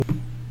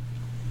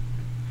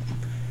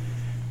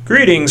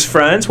Greetings,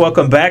 friends.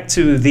 Welcome back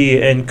to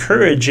the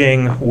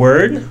Encouraging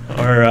Word.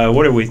 Our,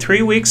 what are we,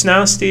 3 weeks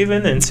now,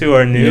 Stephen, into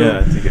our new... Yeah,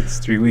 I think it's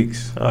 3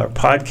 weeks. Our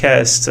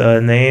podcast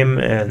name,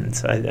 and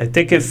I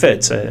think it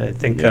fits. I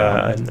think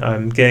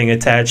I'm getting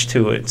attached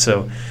to it.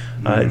 So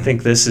I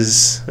think this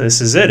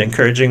is it.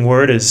 Encouraging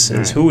Word is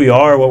who we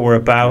are, what we're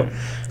about.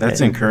 That's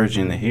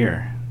encouraging to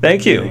hear.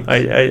 Thank you.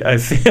 I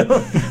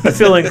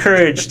feel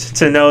encouraged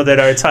to know that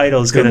our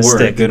title is going to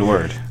stick. Good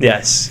word.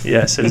 Yes.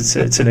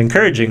 It's an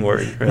encouraging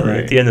word, really, right.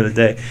 At the end of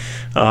the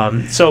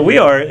day. So we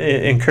are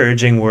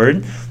Encouraging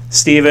Word.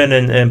 Stephen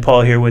and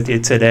Paul here with you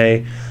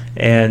today,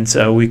 and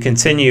we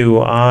continue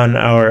on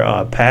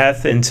our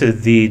path into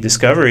the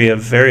discovery of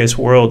various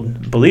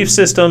world belief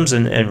systems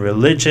and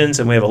religions,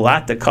 and we have a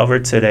lot to cover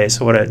today.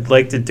 So what I'd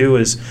like to do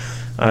is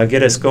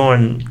get us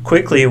going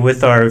quickly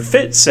with our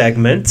Fit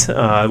segment.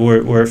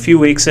 We're a few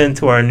weeks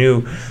into our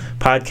new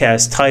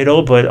podcast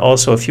title, but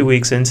also a few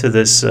weeks into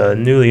this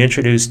newly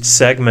introduced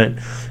segment,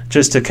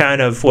 just to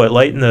kind of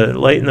lighten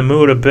the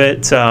mood a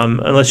bit.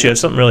 Unless you have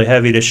something really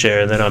heavy to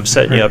share, and then I'm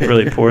setting you up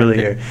really poorly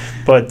here.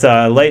 But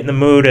lighten the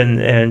mood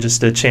and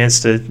just a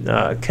chance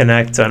to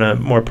connect on a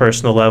more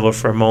personal level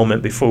for a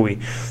moment before we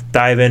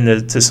dive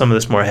into some of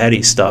this more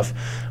heady stuff.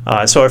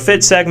 So our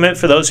Fit segment,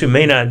 for those who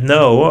may not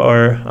know,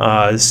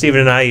 or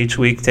Stephen and I each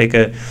week take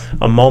a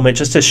moment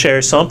just to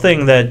share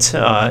something that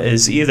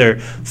is either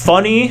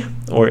funny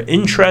or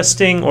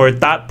interesting or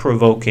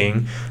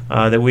thought-provoking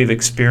that we've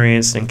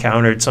experienced,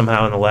 encountered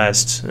somehow in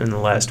the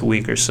last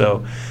week or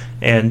so.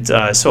 And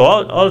so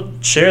I'll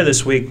share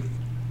this week.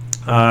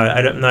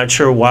 I'm not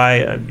sure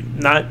why. I'm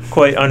not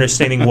quite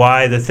understanding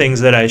why the things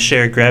that I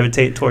share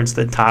gravitate towards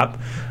the top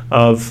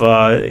of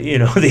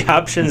the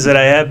options that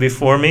I have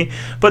before me.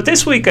 But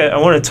this week I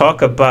want to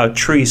talk about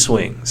tree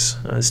swings.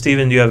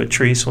 Stephen, do you have a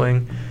tree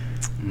swing?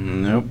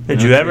 Nope.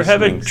 Did you ever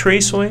have a tree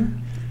swing?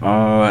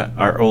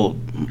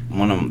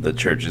 One of the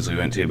churches we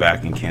went to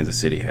back in Kansas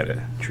City had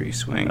a tree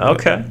swing.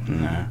 Okay.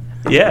 No.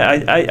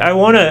 Yeah, I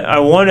want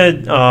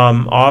to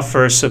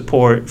offer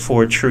support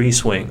for tree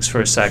swings for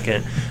a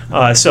second.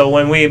 So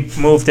when we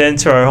moved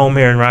into our home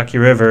here in Rocky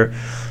River,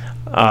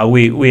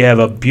 we have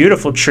a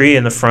beautiful tree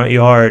in the front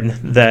yard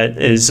that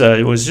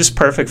was just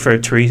perfect for a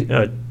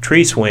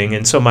tree swing.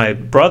 And so my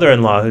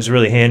brother-in-law, who's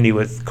really handy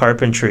with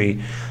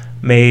carpentry,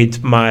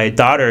 made my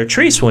daughter a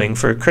tree swing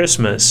for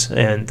Christmas,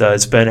 and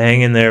it's been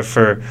hanging there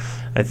for,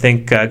 I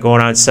think,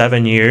 going on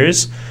 7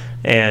 years.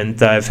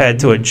 And I've had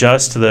to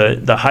adjust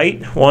the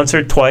height once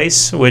or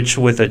twice, which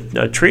with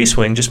a tree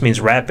swing just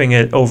means wrapping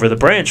it over the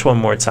branch one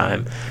more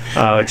time,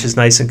 which is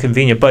nice and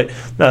convenient. But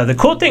the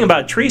cool thing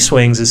about tree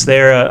swings is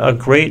they're a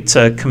great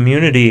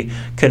community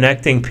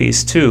connecting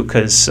piece too,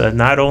 because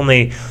not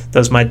only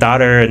does my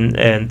daughter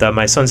and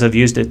my sons have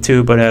used it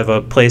too, but have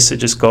a place to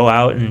just go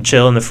out and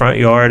chill in the front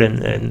yard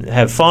and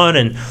have fun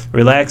and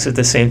relax at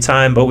the same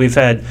time. But we've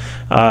had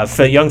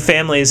young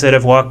families that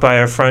have walked by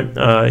our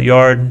front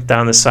yard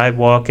down the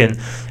sidewalk, and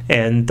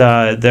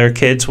their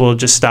kids will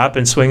just stop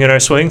and swing in our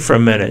swing for a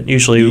minute.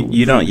 Usually,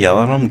 you don't yell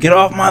at them, "Get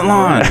off my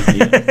lawn."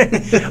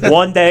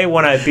 One day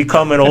when I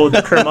become an old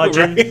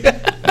curmudgeon,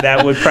 right.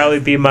 That would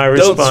probably be my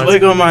response. Don't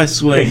swing on my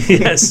swing.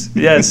 yes,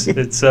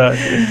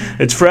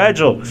 it's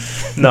fragile.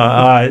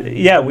 No,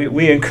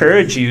 we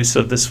encourage use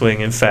of the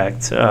swing, in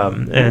fact,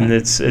 and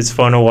it's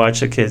fun to watch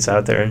the kids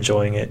out there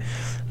enjoying it.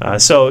 I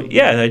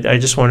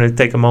just wanted to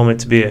take a moment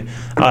to be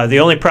the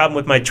only problem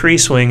with my tree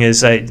swing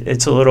is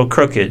it's a little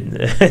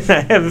crooked.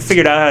 I haven't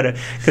figured out how to,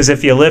 because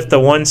if you lift the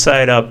one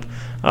side up,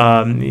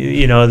 then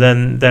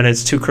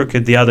it's too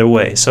crooked the other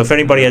way. So if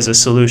anybody has a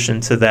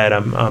solution to that,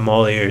 I'm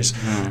all ears.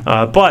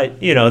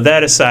 But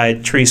that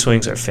aside, tree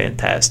swings are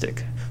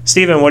fantastic.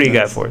 Stephen, what do you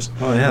got for us?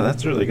 Oh yeah,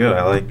 that's really good.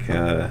 I like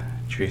the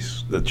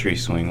tree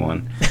swing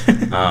one.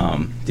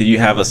 Did you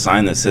have a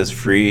sign that says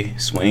free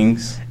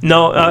swings?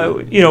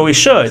 No, we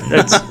should.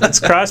 That's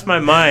crossed my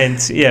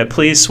mind. Yeah,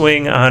 please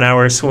swing on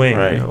our swing,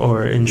 right.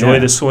 Or enjoy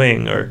the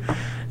swing, or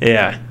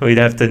we'd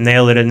have to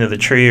nail it into the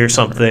tree or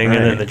something, right.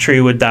 And then the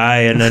tree would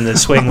die, and then the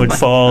swing would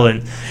fall,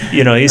 and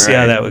you see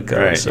how that would go.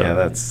 Right. So. Yeah,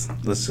 let's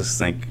just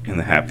think in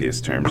the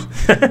happiest terms.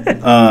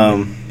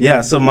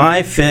 So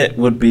my fit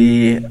would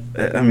be,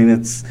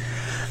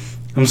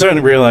 I'm starting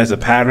to realize a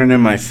pattern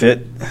in my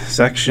Fit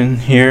section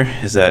here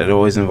is that it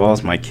always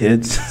involves my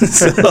kids.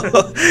 So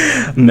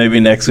maybe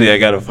next week I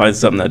got to find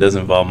something that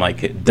doesn't involve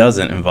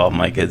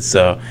my kids.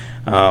 So,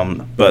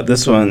 but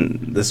this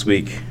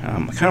week, I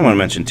kind of want to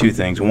mention two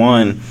things.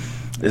 One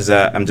is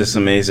that I'm just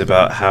amazed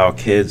about how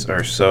kids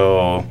are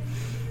so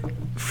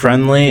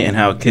friendly and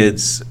how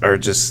kids are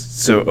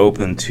just so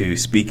open to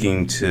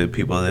speaking to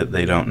people that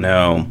they don't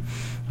know.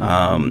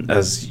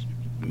 As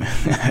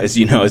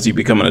you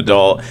become an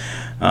adult,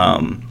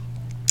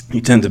 you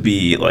tend to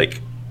be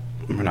like,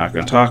 we're not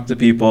going to talk to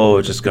people.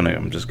 I'm just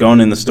going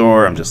in the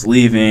store. I'm just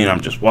leaving.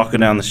 I'm just walking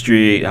down the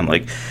street. I'm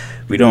like,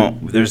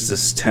 there's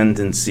this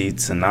tendency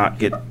to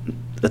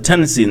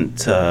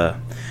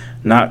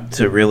not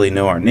to really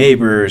know our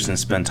neighbors and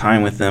spend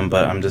time with them.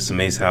 But I'm just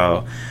amazed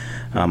how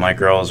my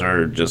girls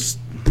are just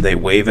they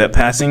wave at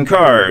passing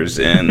cars,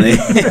 and they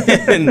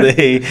and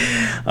they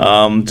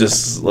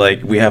just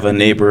like, we have a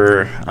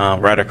neighbor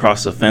right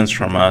across the fence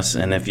from us,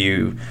 and if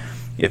you've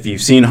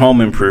seen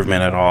Home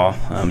Improvement at all,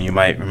 you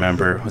might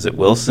remember, was it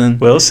Wilson?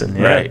 Wilson,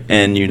 yeah. Right,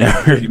 and you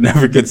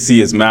never could see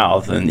his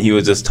mouth, and he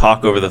would just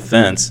talk over the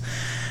fence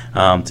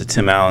to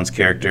Tim Allen's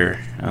character.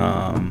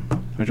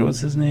 What was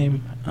his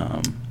name?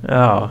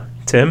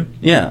 Tim?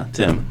 Yeah,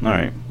 Tim. All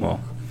right, well.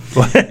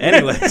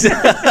 Anyways,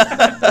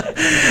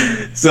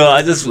 so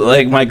I just,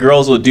 like, my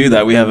girls will do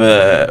that.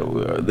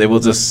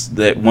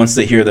 Once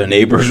they hear their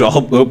neighbors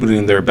all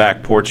opening their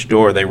back porch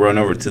door, they run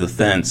over to the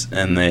fence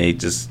and they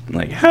just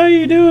like, "How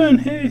you doing?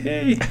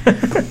 Hey."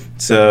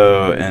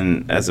 So,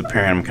 and as a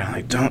parent, I'm kind of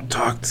like, don't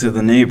talk to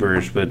the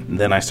neighbors, but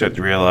then I start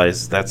to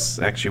realize that's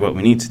actually what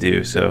we need to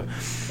do. So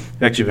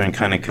I've actually been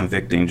kind of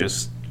convicting,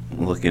 just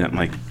looking at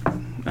my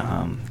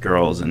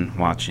girls and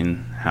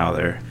watching how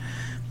they're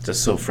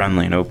just so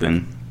friendly and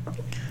open.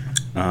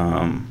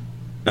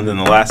 And then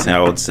the last thing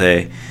I would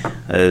say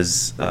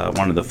is,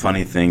 one of the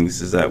funny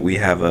things is that we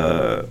have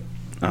a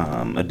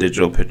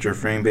digital picture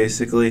frame,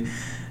 basically,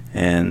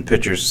 and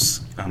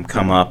pictures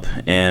come up,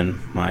 and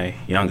my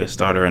youngest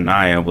daughter,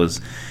 Anaya,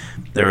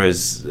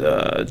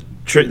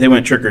 they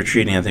went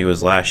trick-or-treating, I think it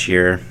was last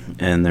year,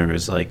 and there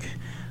was like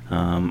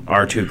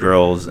our two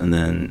girls and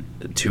then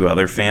two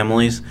other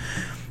families.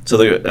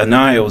 So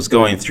Anaya was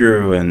going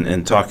through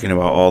and talking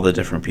about all the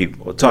different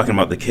people, talking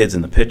about the kids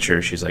in the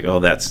picture. She's like, "Oh,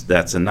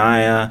 that's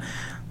Anaya."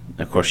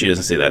 Of course, she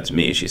doesn't say that's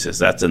me. She says,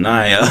 "That's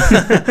Anaya."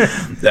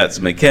 "That's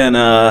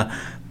McKenna."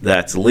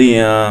 "That's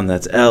Liam."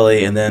 "That's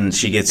Ellie." And then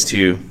she gets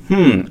to,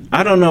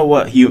 I don't know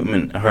what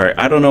human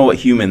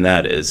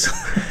that is.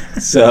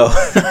 So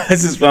I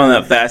just found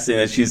that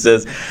fascinating. She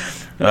says,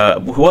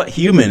 "What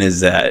human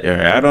is that?"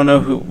 Or, "I don't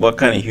know what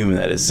kind of human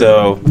that is."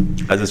 So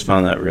I just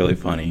found that really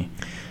funny.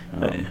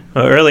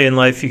 Early in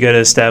life, you got to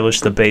establish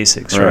the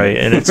basics, right?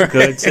 And it's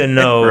good to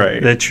know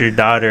that your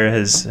daughter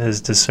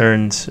has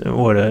discerned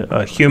what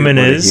a human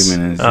is,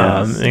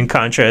 yes. In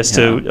contrast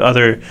to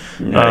other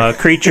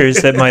creatures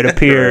that might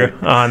appear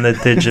on the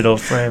digital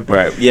frame.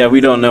 Right. Yeah,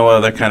 we don't know what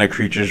other kind of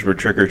creatures were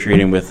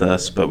trick-or-treating with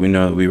us, but we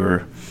know we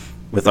were,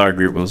 with our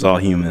group, it was all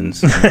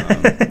humans.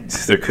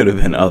 There could have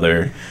been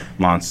other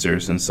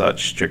monsters and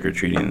such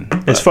trick-or-treating.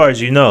 As far as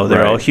you know,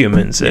 they're all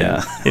humans.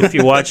 And if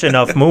you watch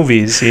enough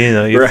movies,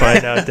 you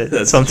find out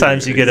that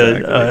sometimes you get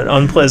an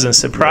unpleasant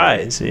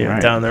surprise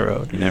down the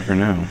road. You never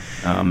know.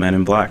 Men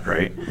in Black,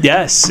 right?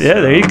 Yes.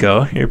 Yeah, there you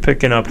go. You're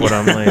picking up what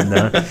I'm laying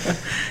down.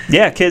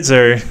 Yeah, kids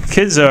are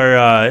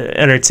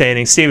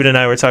entertaining. Steven and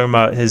I were talking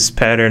about his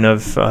pattern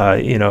of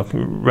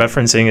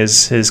referencing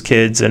his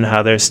kids and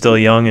how they're still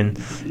young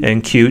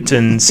and cute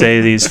and say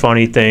these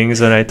funny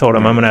things. And I told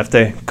him I'm going to have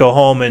to go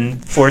home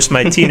and force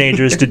my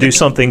teenagers to do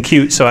something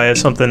cute so I have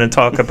something to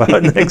talk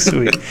about next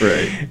week.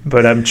 Right.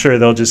 But I'm sure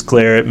they'll just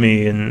glare at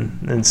me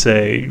and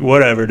say,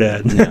 "Whatever,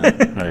 Dad." Yeah,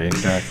 right,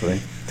 exactly.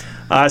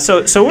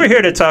 So we're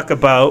here to talk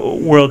about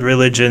world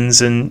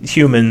religions and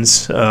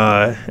humans,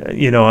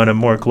 on a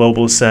more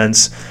global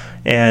sense.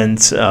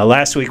 And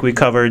last week we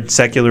covered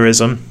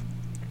secularism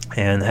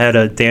and had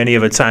a dandy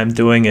of a time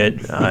doing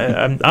it.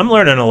 I'm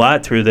learning a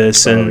lot through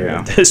this,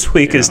 and this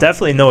week is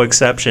definitely no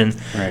exception.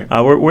 Right.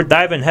 We're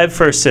diving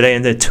headfirst today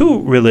into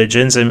two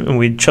religions, and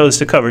we chose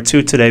to cover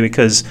two today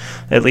because,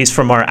 at least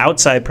from our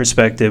outside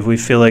perspective, we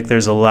feel like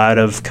there's a lot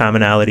of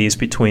commonalities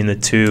between the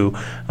two.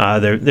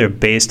 They're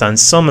based on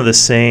some of the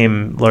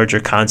same larger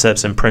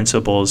concepts and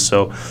principles,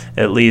 so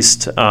at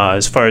least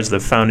as far as the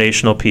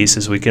foundational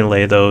pieces, we can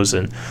lay those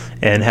and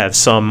have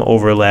some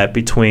overlap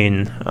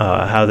between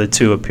how the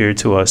two appear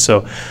to us.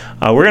 So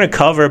we're going to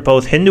cover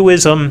both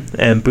Hinduism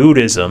and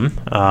Buddhism,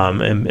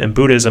 and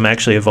Buddhism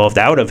actually evolved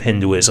out of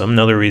Hinduism,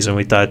 another reason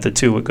we thought the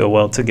two would go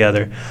well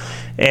together.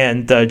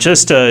 And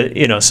just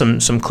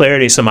some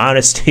clarity, some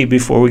honesty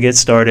before we get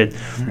started.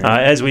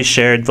 As we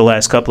shared the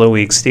last couple of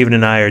weeks, Steven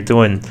and I are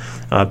doing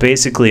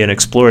basically an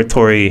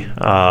exploratory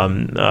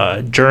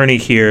journey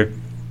here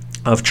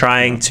of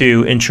trying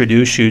to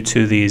introduce you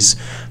to these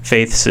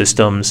faith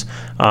systems,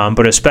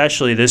 but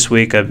especially this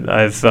week,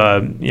 I've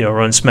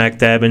run smack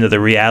dab into the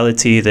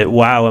reality that,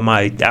 wow, am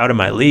I out of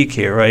my league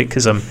here, right?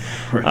 Because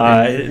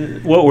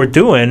what we're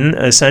doing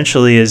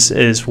essentially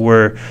is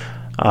we're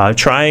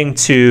trying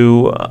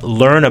to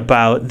learn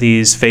about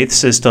these faith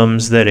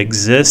systems that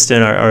exist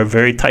and are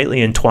very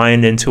tightly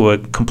entwined into a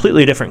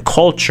completely different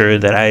culture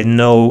that I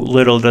know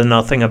little to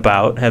nothing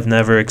about, have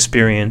never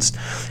experienced.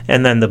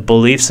 And then the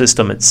belief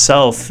system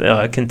itself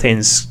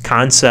contains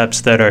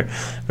concepts that are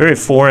very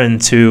foreign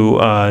to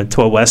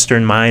a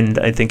Western mind,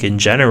 I think, in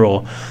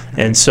general.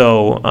 And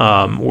so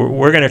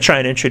we're going to try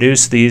and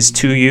introduce these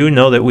to you.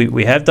 Know that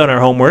we have done our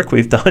homework.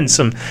 We've done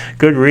some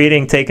good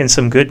reading, taken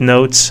some good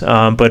notes,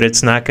 but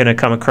it's not going to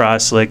come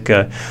across like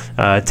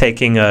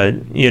taking a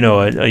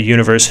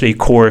university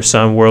course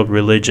on world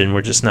religion.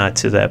 We're just not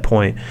to that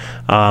point.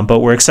 But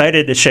we're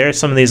excited to share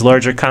some of these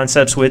larger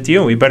concepts with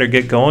you. We better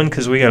get going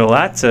because we got a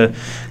lot to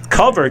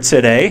cover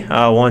today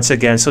once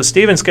again. So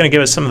Steven's going to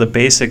give us some of the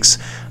basics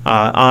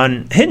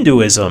on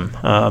Hinduism,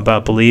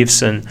 about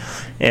beliefs and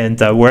and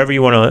wherever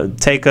you want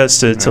to take us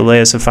to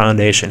lay us a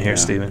foundation here, Yeah.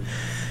 Stephen.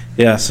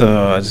 Yeah,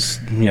 so I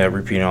just,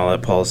 repeating all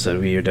that Paul said,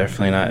 we are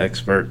definitely not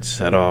experts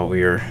at all.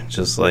 We are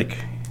just like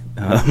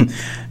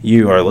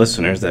you, our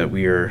listeners, that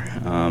we are,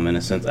 in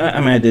a sense,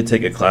 I did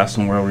take a class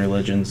on world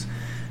religions,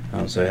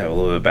 so I have a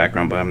little bit of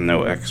background, but I'm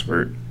no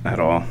expert at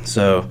all.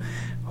 So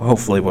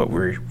hopefully what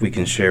we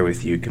can share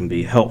with you can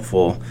be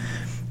helpful.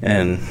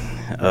 And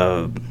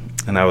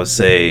I would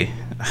say,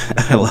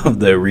 I love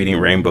the Reading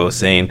Rainbow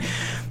saying,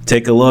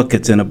 take a look,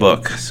 it's in a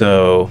book.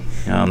 So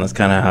that's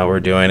kind of how we're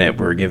doing it.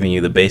 We're giving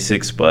you the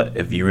basics, but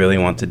if you really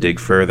want to dig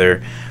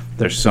further,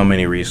 there's so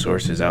many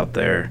resources out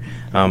there.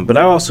 But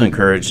I also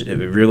encourage, if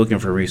you're looking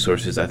for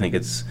resources, I think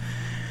it's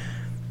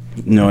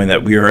knowing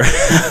that we are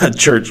a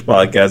church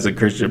podcast, a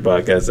Christian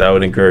podcast, I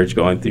would encourage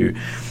going through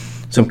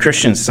some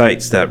Christian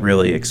sites that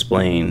really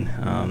explain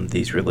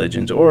these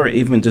religions, or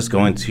even just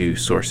going to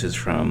sources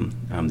from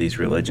these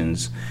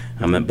religions,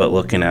 but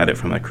looking at it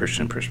from a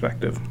Christian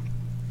perspective.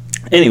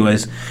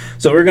 Anyways,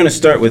 so we're going to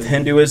start with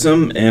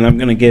Hinduism, and I'm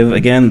going to give,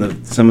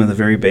 again, some of the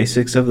very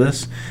basics of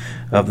this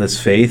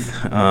faith.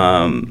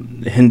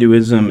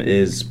 Hinduism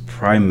is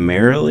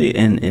primarily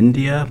in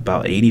India.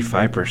 About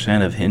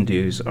 85% of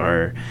Hindus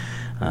are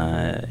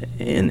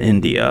in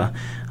India.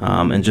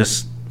 And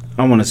just,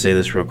 I want to say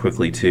this real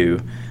quickly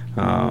too,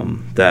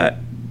 that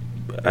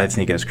I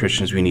think as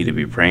Christians we need to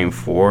be praying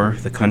for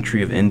the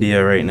country of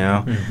India right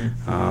now.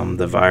 Mm-hmm.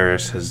 The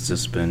virus has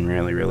just been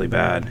really, really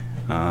bad.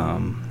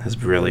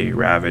 Has really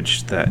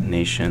ravaged that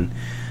nation,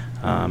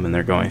 and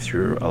they're going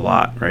through a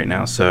lot right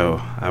now.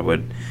 So I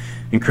would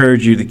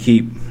encourage you to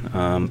keep,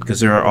 because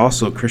there are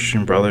also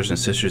Christian brothers and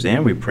sisters,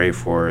 and we pray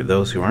for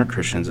those who aren't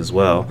Christians as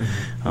well,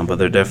 mm-hmm. But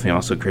there are definitely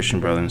also Christian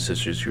brothers and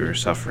sisters who are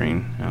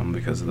suffering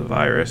because of the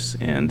virus.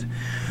 And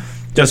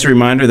just a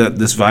reminder that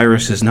this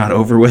virus is not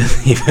over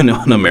with. Even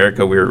though in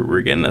America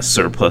we're getting a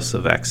surplus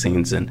of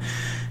vaccines, and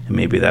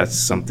maybe that's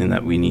something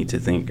that we need to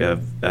think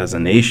of as a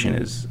nation,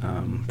 is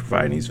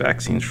providing these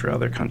vaccines for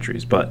other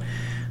countries. But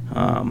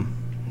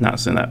not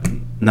saying that,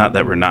 not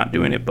that we're not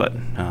doing it, but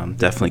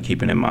definitely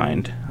keeping in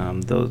mind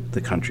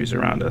the countries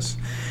around us.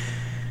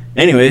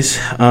 Anyways,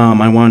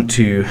 I want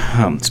to,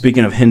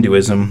 speaking of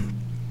Hinduism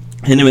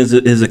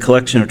is a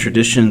collection of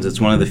traditions.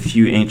 It's one of the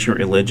few ancient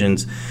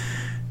religions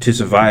to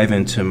survive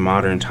into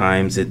modern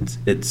times.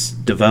 It's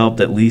developed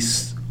at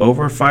least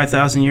over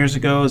 5,000 years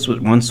ago is what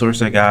one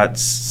source I got.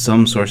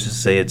 Some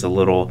sources say it's a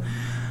little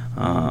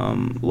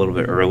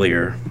bit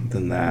earlier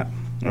than that,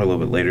 or a little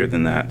bit later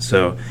than that.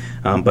 So,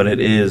 but it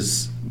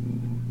is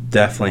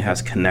definitely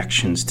has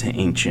connections to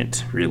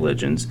ancient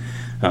religions.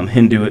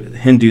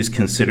 Hindus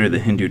consider the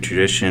Hindu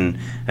tradition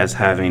as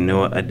having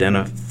no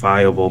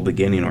identifiable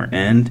beginning or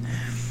end,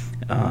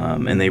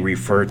 and they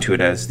refer to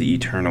it as the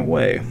eternal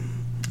way.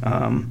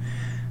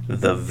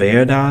 The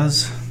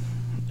Vedas.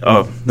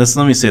 Oh, let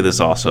me say this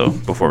also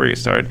before we get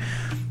started.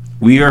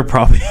 We are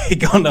probably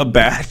going to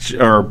botch.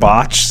 I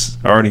botched.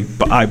 You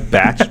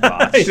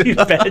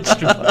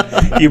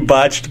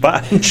botched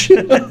botch.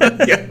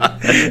 Yeah.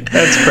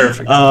 That's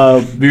perfect.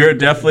 We are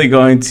definitely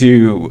going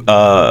to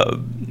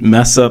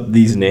mess up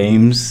these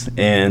names,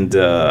 and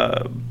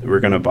we're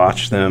going to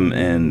botch them,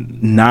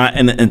 and not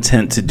in the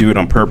intent to do it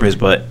on purpose,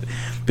 but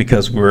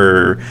because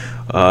we're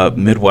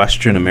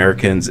Midwestern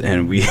Americans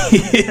and we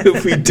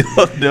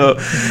don't know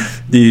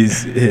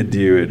these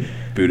Hindu and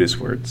Buddhist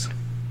words.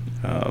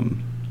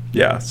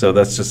 So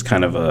that's just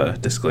kind of a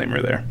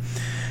disclaimer there.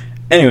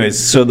 Anyways,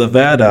 so the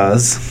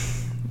Vedas,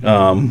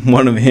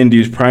 one of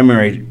Hindu's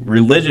primary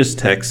religious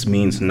texts,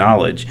 means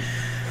knowledge.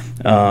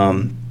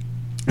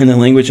 In the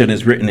language that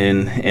is written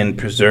in and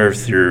preserved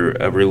through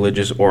a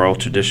religious oral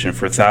tradition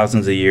for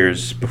thousands of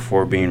years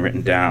before being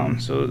written down.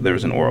 So there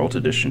was an oral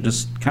tradition,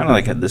 just kind of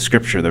like the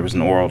scripture, there was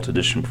an oral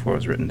tradition before it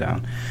was written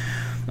down.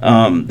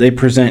 They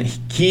present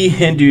key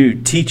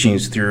Hindu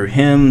teachings through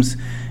hymns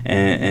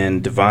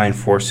and divine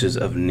forces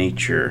of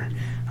nature.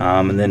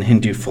 And then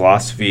Hindu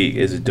philosophy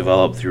is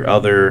developed through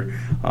other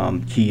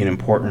key and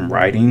important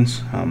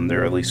writings.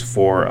 There are at least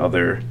four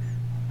other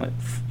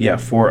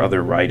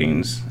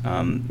writings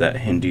that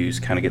Hindus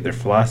kind of get their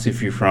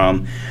philosophy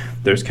from.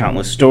 There's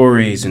countless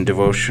stories and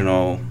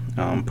devotional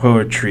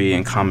poetry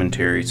and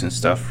commentaries and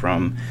stuff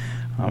from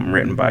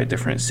written by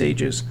different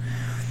sages.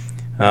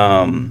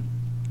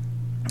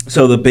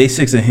 So the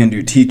basics of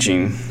Hindu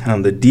teaching,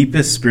 the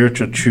deepest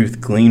spiritual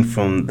truth gleaned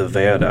from the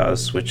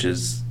Vedas, which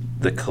is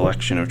the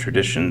collection of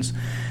traditions,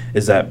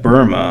 is that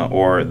Brahma,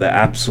 or the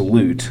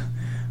Absolute,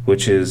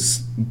 which is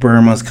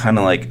Brahma's kind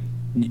of like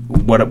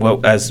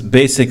what as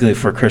basically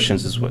for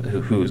Christians is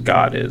who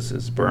God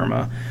is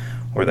Brahma,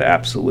 or the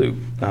Absolute.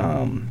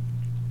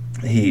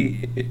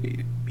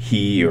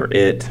 He or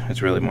it,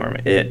 it's really more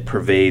of it,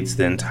 pervades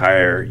the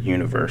entire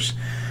universe.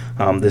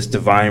 This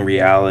divine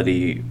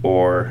reality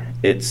or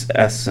its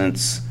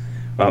essence,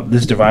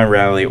 this divine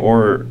reality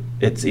or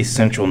its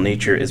essential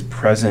nature is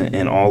present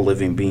in all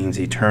living beings,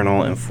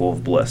 eternal and full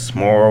of bliss.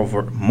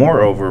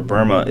 Moreover,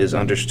 Brahma is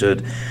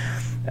understood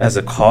as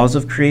a cause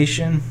of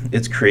creation,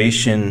 its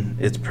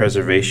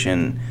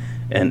preservation,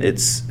 and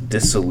its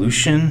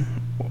dissolution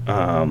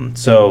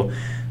So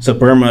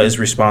Burma is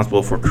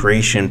responsible for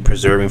creation,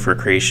 preserving for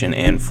creation,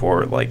 and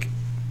for, like,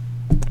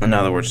 in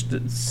other words,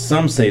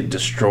 some say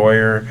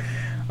destroyer,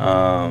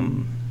 but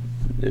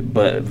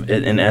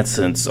in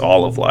essence,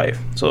 all of life.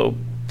 So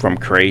from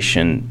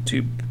creation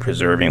to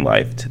preserving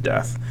life to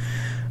death,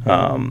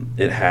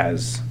 it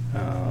has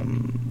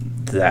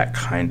that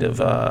kind of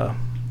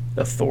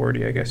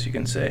authority, I guess you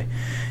can say.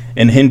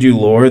 In Hindu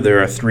lore,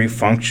 there are three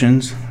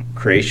functions: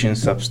 creation,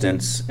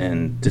 substance,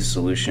 and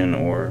dissolution,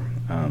 or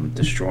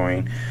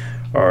destroying,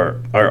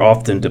 are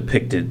often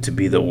depicted to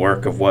be the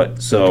work of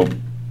what. So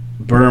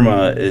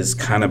Burma is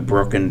kind of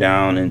broken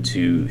down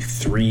into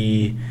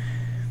three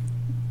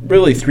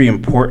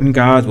important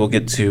gods. We'll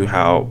get to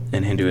how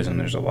in Hinduism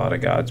there's a lot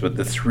of gods, but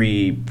the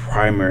three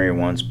primary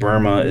ones,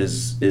 Burma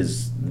is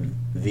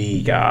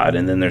the god,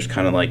 and then there's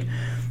kind of like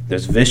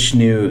there's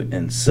Vishnu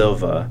and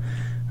Shiva.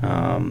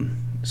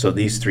 So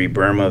these three,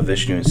 Burma,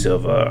 Vishnu, and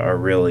Shiva, are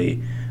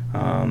really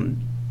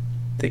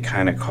they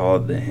kind of call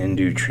it the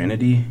Hindu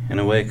Trinity in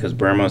a way, because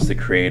Burma is the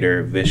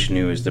creator,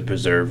 Vishnu is the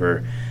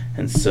preserver,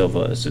 and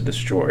Shiva is the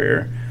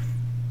destroyer.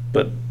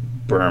 But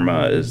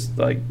Burma is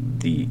like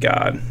the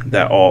god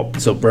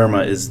so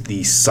Burma is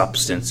the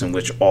substance in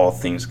which all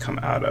things come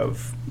out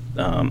of.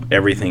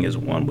 Everything is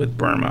one with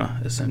Burma,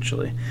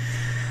 essentially.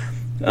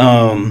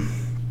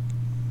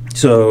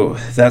 So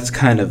that's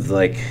kind of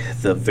like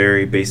the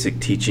very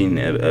basic teaching.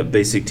 A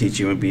basic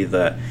teaching would be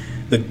that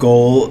the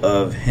goal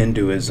of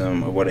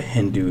Hinduism, or what a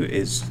Hindu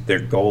is, their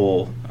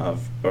goal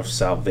of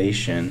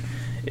salvation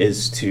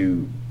is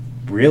to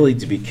really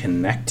to be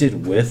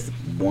connected with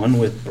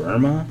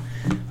Burma,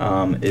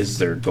 is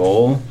their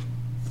goal.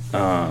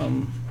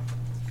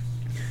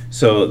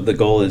 So the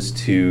goal is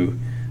to,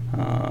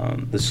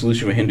 the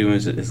solution for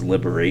Hinduism is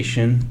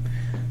liberation,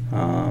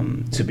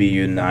 to be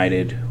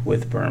united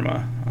with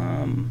Burma.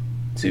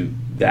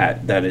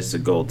 That is the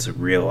goal, to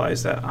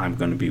realize that I'm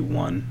going to be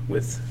one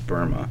with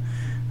Burma,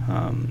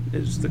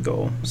 is the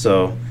goal.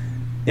 So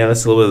yeah,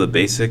 that's a little bit of the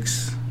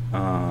basics.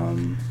 I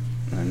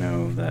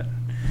know that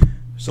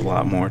there's a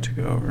lot more to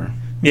go over.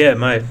 Yeah,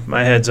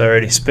 my head's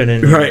already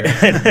spinning. Right.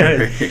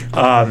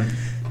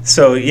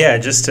 So yeah,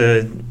 just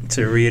to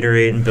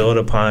reiterate and build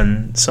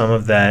upon some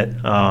of that,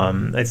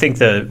 I think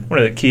one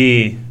of the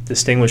key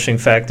distinguishing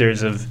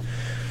factors of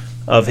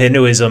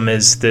Hinduism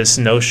is this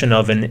notion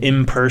of an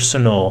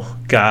impersonal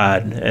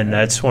God, and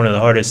that's one of the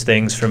hardest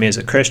things for me as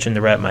a Christian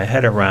to wrap my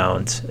head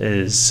around.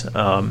 Is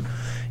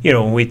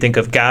when we think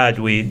of God,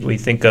 we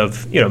think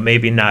of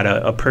maybe not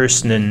a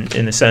person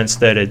in the sense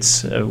that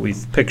it's we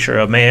picture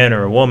a man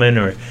or a woman,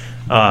 or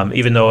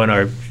even though in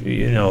our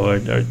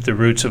the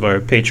roots of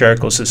our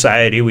patriarchal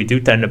society, we do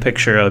tend to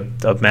picture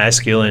a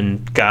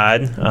masculine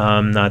God.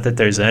 Not that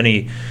there's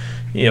any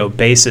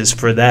basis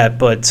for that,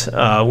 but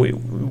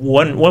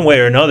one way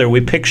or another,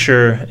 we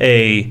picture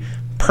a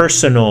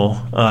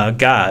personal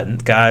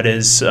God. God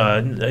is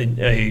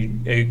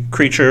a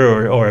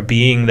creature or a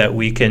being that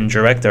we can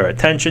direct our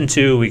attention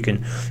to, we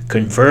can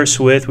converse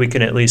with, we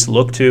can at least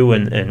look to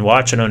and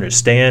watch and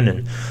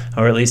understand,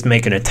 or at least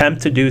make an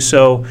attempt to do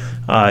so.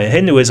 In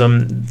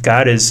Hinduism,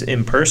 God is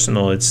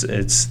impersonal. It's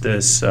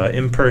this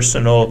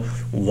impersonal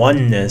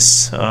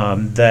oneness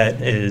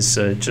that is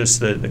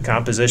just the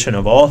composition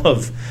of all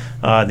of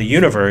the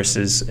universe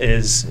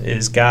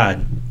is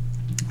God.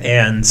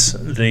 And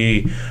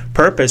the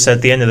purpose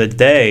at the end of the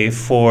day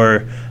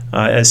for,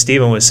 as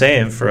Stephen was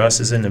saying, for us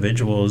as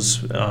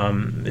individuals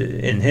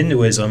in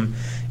Hinduism,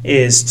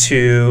 is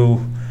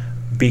to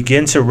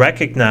begin to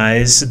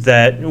recognize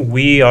that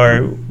we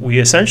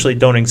essentially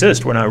don't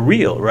exist. We're not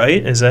real,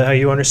 right? Is that how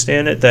you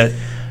understand it? That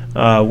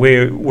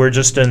we're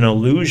just an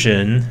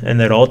illusion, and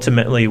that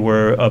ultimately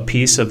we're a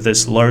piece of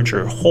this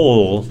larger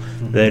whole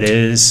that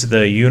is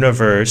the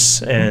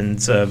universe,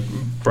 and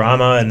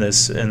Brahma and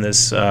this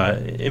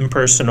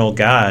impersonal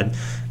God,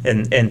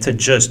 and to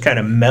just kind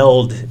of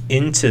meld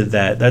into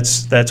that.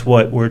 That's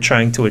what we're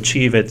trying to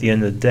achieve at the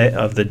end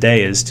of the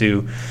day is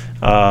to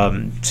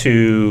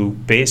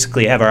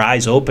basically have our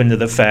eyes open to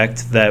the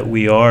fact that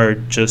we are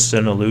just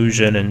an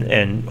illusion,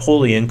 and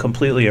wholly and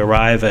completely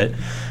arrive at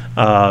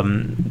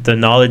the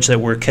knowledge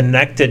that we're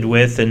connected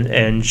with,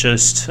 and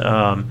just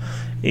a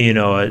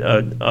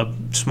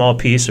small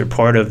piece or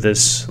part of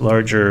this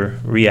larger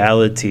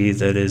reality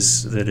that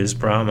is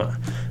Brahma.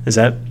 Is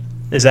that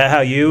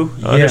how you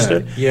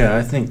understood? Yeah,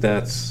 I think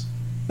it's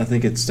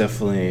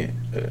definitely,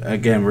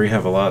 again,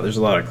 there's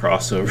a lot of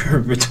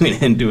crossover between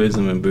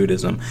Hinduism and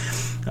Buddhism.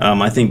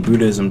 I think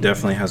Buddhism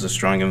definitely has a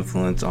strong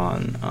influence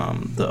on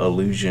the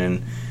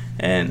illusion,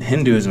 and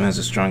Hinduism has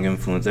a strong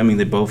influence. I mean,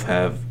 they both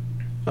have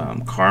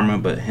karma,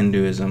 but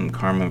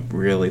karma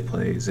really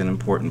plays an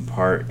important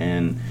part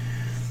in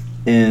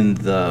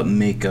the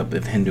makeup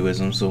of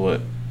Hinduism. So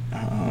what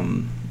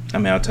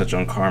I'll touch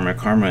on karma.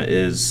 Karma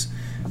is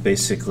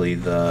basically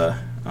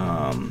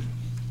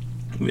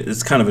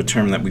it's kind of a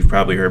term that we've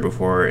probably heard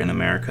before in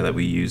America that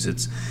we use.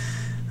 It's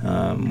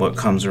what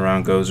comes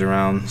around goes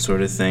around,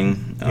 sort of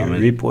thing. You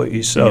reap what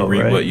you sow. You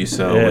reap right? what you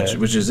sow, Yeah.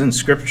 which is in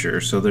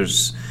Scripture. So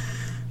there's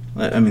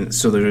I mean,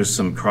 so there's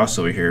some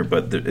crossover here,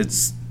 but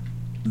it's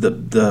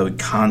the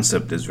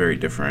concept is very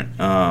different.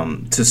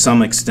 To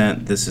some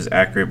extent, this is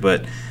accurate,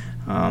 but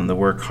the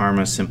word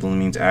karma simply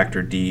means act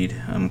or deed.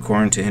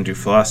 According to Hindu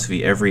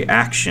philosophy, every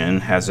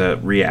action has a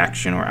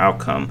reaction or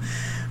outcome.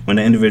 When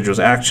an individual's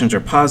actions are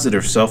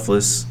positive,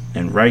 selfless,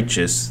 and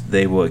righteous,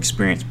 they will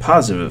experience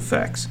positive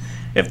effects.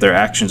 If their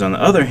actions, on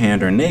the other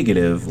hand, are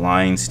negative,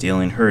 lying,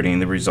 stealing, hurting,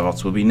 the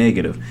results will be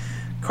negative.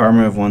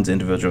 Karma of one's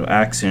individual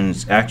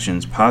actions,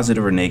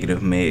 positive or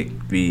negative, may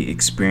be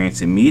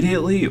experienced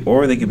immediately,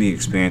 or they could be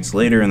experienced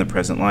later in the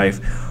present life,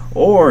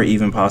 or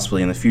even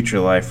possibly in the future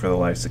life or the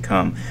lives to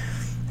come.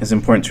 It's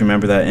important to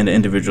remember that an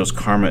individual's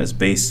karma is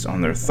based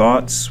on their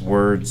thoughts,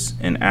 words,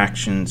 and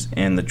actions,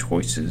 and the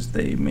choices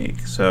they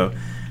make. So,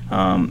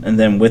 and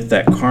then with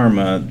that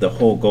karma, the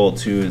whole goal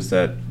too is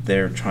that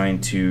they're trying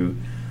to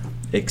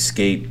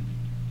escape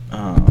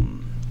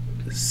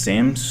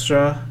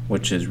samsara,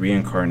 which is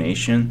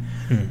reincarnation.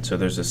 So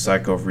there's a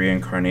cycle of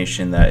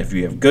reincarnation that if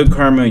you have good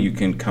karma, you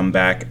can come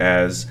back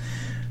as,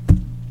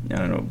 I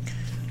don't know,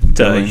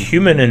 a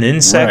human, an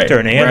insect, or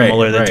an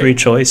animal are the three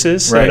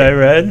choices that I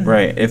read.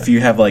 Right. If you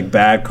have like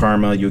bad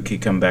karma, you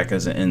could come back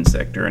as an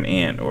insect or an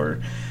ant.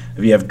 Or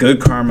if you have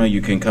good karma,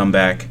 you can come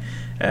back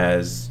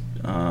as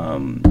I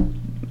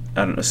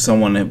don't know,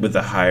 someone with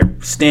a high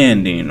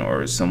standing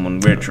or someone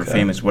rich or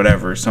famous,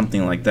 whatever,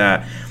 something like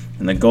that.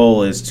 And the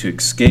goal is to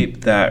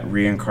escape that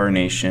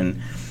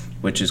reincarnation,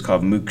 which is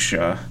called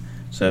moksha.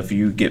 So if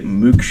you get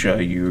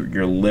moksha,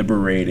 you're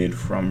liberated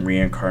from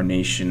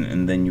reincarnation,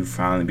 and then you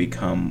finally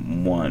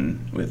become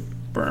one with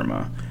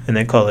Burma. And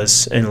they call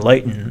this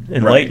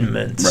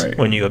enlightenment. Right.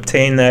 When you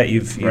obtain that,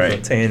 you've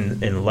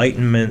obtained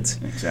enlightenment.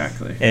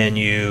 Exactly. And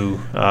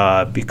you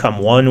become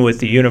one with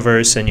the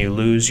universe, and you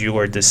lose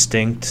your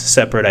distinct,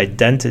 separate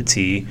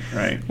identity,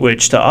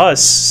 which to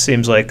us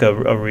seems like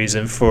a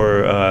reason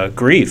for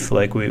grief.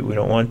 Like we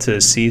don't want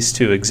to cease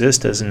to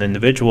exist as an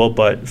individual,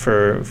 but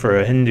for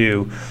a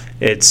Hindu,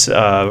 it's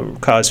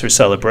cause for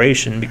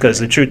celebration, because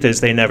the truth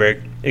is they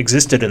never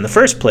existed in the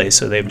first place,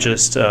 so they've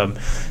just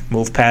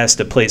moved past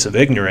a place of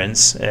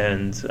ignorance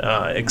and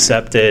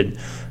accepted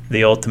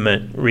the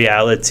ultimate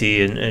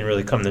reality and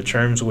really come to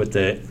terms with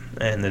it,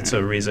 and it's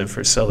a reason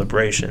for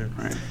celebration.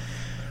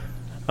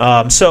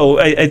 So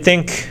I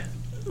think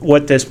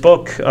what this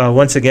book,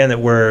 once again, that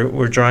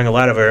we're drawing a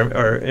lot of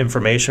our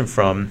information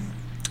from,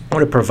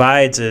 what it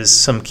provides is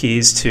some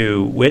keys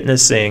to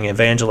witnessing,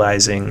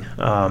 evangelizing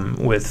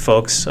with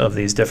folks of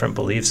these different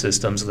belief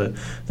systems. The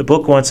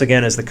book, once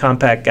again, is The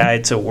Compact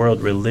Guide to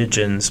World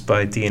Religions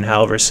by Dean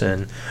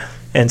Halverson.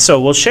 And so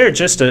we'll share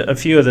just a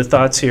few of the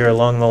thoughts here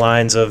along the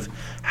lines of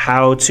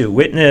how to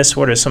witness,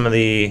 what are some of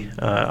the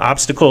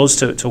obstacles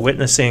to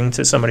witnessing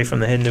to somebody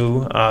from the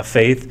Hindu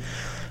faith.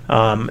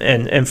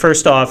 And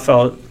first off,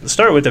 I'll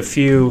start with a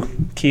few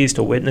keys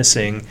to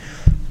witnessing,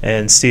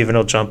 and Stephen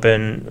will jump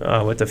in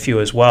with a few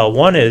as well.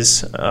 One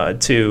is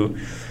to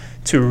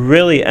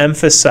really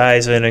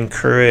emphasize and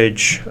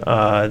encourage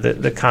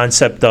the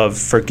concept of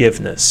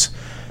forgiveness.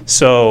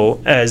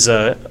 So as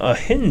a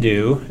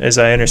Hindu, as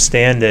I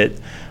understand it,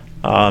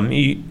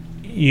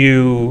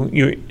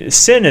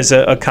 sin is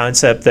a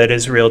concept that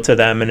is real to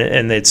them,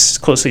 and it's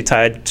closely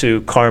tied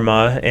to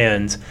karma,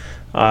 and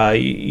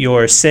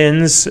your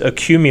sins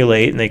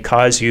accumulate and they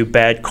cause you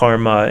bad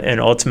karma, and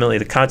ultimately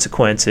the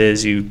consequence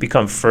is you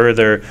become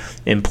further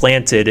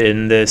implanted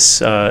in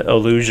this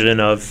illusion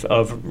of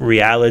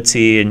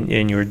reality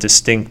in your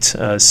distinct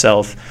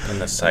self. In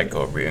the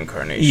cycle of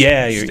reincarnation.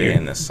 Yeah, you're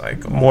in this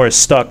cycle. More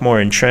stuck,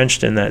 more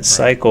entrenched in that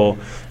cycle.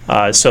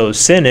 So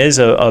sin is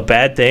a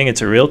bad thing.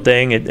 It's a real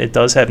thing. It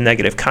does have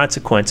negative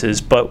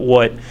consequences, but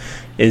what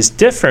is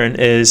different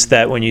is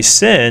that when you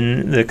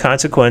sin, the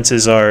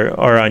consequences are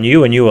on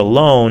you and you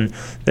alone.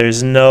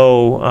 There's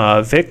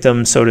no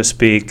victim, so to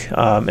speak,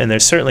 and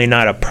there's certainly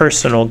not a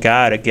personal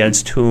God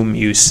against whom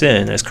you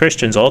sin. As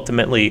Christians,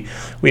 ultimately,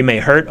 we may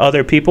hurt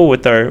other people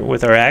with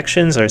our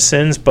actions, our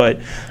sins, but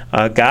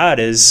God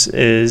is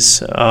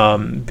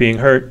being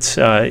hurt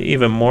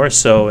even more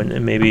so,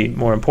 and maybe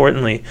more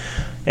importantly.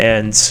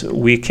 And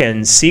we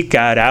can seek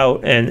God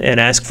out and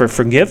ask for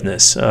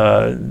forgiveness.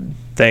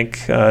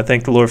 Thank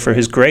the Lord for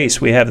His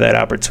grace. We have that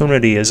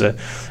opportunity as a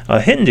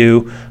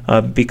Hindu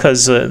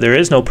because there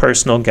is no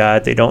personal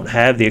God. They don't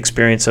have the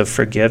experience of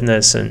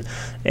forgiveness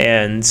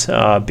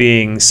and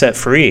being set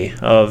free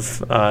of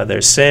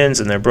their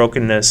sins and their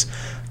brokenness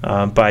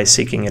by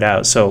seeking it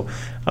out. So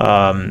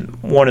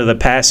one of the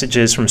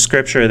passages from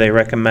Scripture they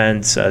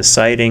recommend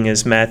citing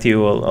is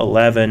Matthew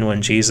 11,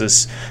 when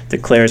Jesus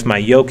declares, "My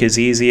yoke is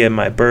easy and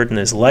my burden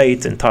is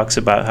light," and talks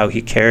about how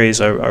He carries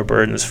our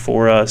burdens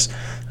for us,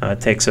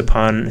 takes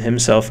upon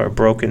Himself our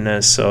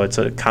brokenness. So it's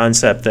a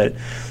concept that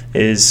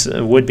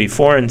would be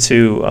foreign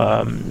to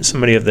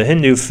somebody of the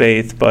Hindu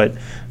faith, but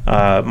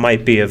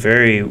might be a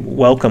very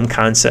welcome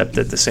concept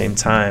at the same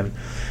time.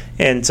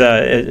 And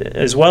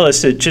as well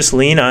as to just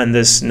lean on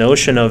this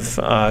notion of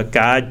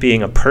God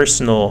being a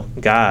personal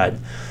God.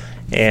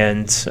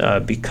 And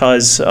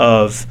because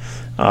of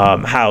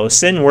how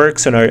sin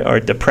works and our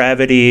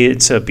depravity.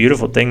 It's a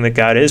beautiful thing that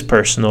God is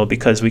personal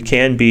because we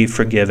can be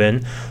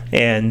forgiven,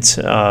 and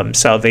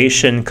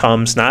salvation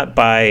comes not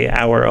by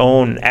our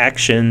own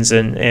actions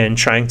and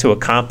trying to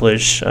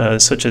accomplish,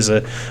 such as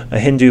a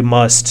Hindu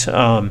must,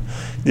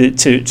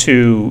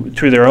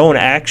 through their own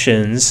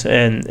actions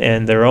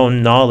and their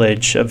own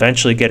knowledge,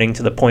 eventually getting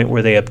to the point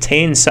where they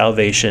obtain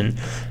salvation.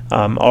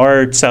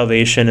 Our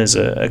salvation is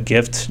a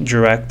gift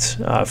direct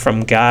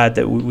from God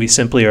that we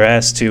simply are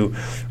asked to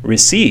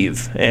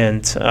receive,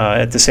 and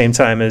at the same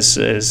time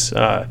as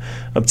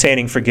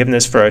obtaining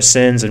forgiveness for our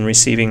sins and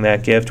receiving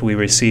that gift, we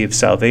receive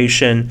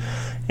salvation.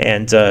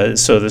 And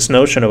so this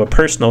notion of a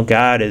personal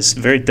God is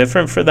very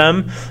different for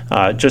them,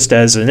 just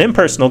as an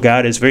impersonal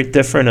God is very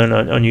different and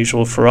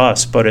unusual for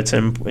us, but it's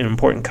an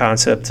important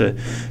concept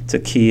to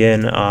key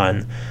in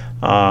on.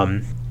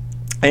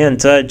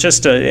 And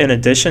just in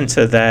addition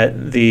to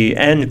that, the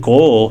end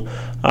goal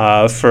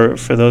for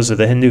those of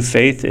the Hindu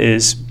faith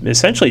is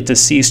essentially to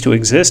cease to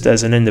exist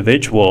as an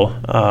individual,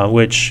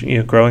 which,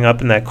 growing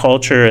up in that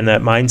culture and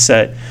that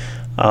mindset,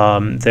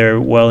 they're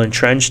well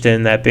entrenched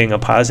in that being a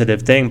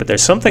positive thing. But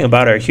there's something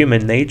about our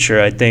human nature,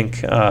 I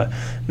think,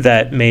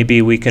 that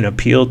maybe we can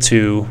appeal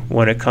to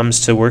when it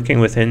comes to working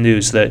with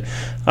Hindus, that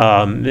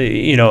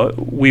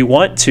we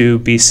want to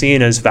be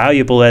seen as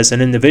valuable as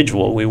an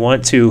individual. We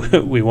want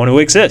to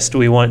exist.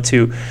 We want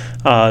to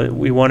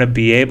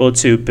be able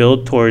to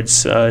build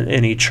towards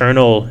an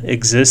eternal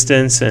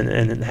existence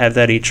and have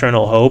that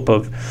eternal hope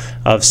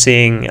of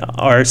seeing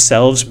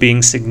ourselves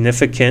being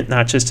significant,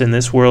 not just in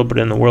this world but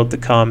in the world to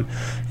come.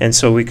 And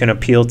so we can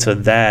appeal to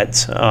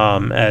that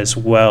as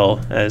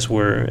well as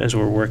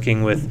we're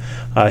working with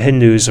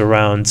Hindus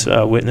around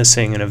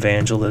witnessing and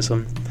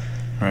evangelism.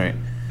 Right.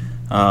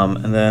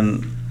 And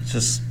then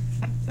just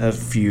a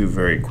few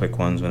very quick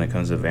ones when it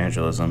comes to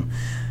evangelism.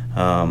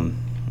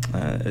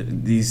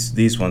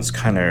 These ones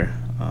kind of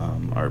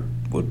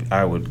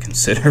I would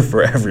consider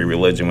for every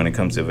religion when it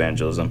comes to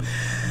evangelism.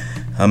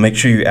 Make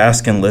sure you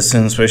ask and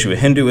listen, especially with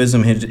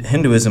Hinduism.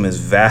 Hinduism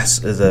is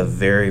a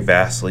very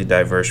vastly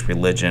diverse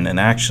religion, and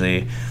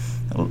actually,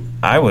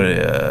 I would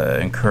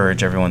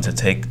encourage everyone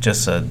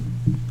to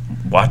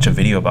watch a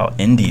video about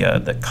India,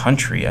 the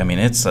country. I mean,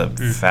 it's a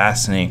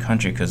fascinating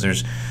country because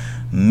there's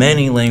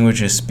many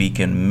languages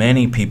spoken,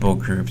 many people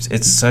groups.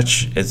 It's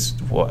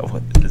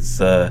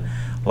the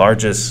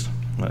largest.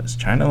 Is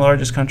China the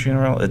largest country in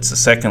the world? It's the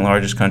second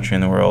largest country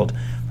in the world.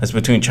 It's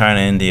between China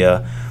and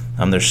India.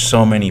 There's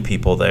so many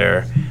people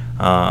there.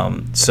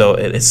 So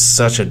it's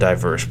such a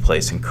diverse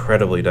place,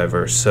 incredibly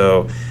diverse.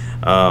 So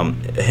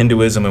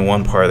Hinduism in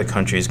one part of the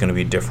country is going to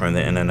be different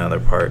than in another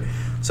part.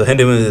 So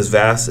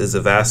Hinduism is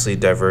a vastly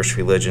diverse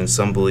religion.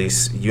 Some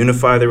beliefs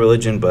unify the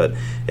religion, but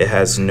it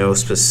has no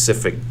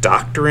specific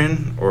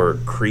doctrine or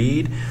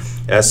creed.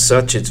 As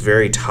such, it's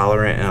very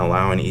tolerant and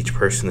allowing each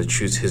person to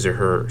choose his or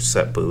her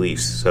set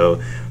beliefs. So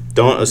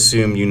don't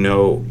assume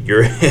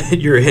your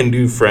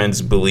Hindu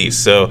friend's beliefs.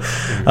 So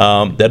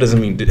that doesn't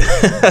mean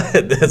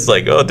it's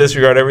like,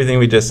 disregard everything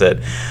we just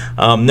said.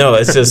 No,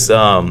 it's just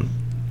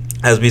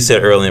as we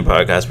said earlier in the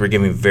podcast, we're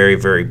giving very,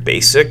 very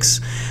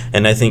basics.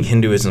 And I think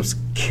Hinduism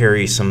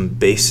carries some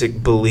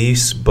basic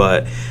beliefs,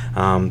 but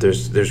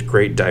there's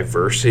great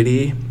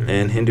diversity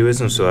in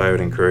Hinduism. So I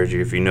would encourage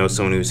you, if you know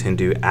someone who's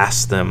Hindu,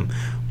 ask them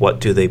what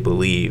do they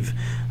believe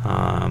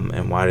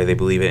and why do they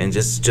believe it, and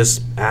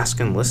just ask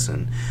and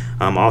listen.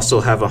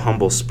 Also have a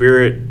humble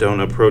spirit. Don't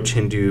approach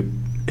a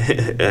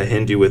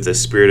Hindu with a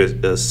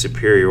spirit of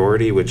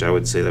superiority, which I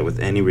would say that with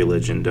any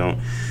religion. Don't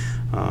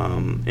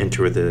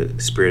enter with the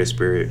spirit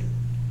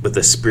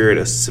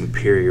of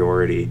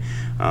superiority.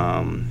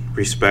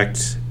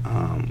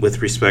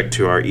 With respect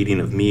to our eating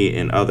of meat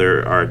and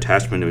our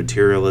attachment to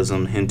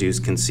materialism, Hindus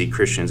can see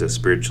Christians as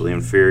spiritually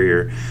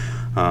inferior.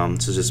 So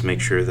just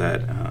make sure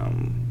that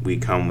we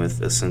come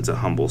with a sense of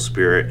humble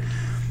spirit.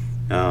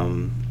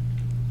 And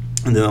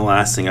then the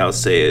last thing I would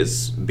say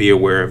is be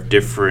aware of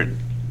differing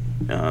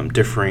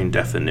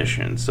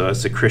definitions. So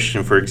as a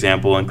Christian, for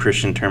example, in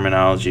Christian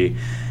terminology,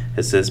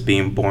 it says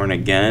being born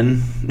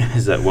again.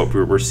 Is that what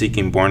we're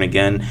seeking, born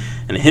again?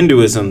 In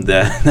Hinduism,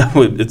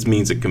 it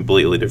means a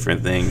completely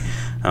different thing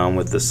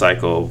with the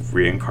cycle of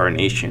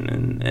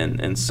reincarnation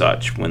and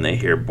such. When they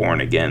hear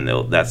born again,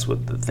 that's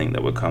what the thing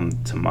that would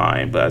come to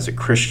mind. But as a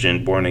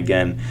Christian, born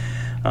again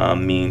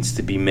means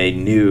to be made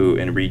new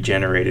and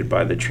regenerated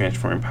by the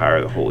transforming power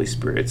of the Holy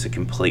Spirit.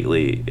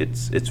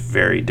 It's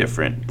very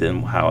different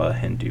than how a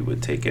Hindu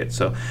would take it.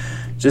 So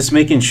just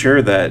making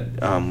sure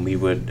that we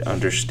would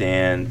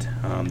understand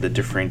the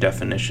differing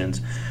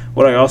definitions.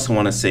 What I also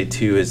want to say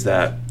too is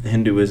that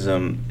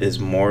Hinduism is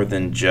more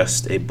than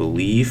just a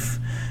belief,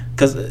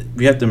 because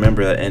we have to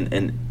remember that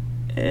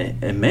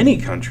in many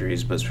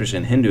countries, but especially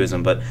in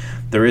Hinduism, but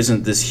there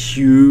isn't this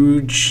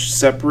huge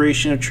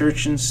separation of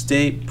church and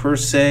state per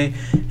se.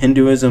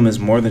 Hinduism is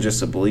more than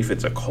just a belief;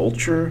 it's a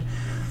culture.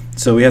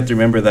 So we have to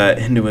remember that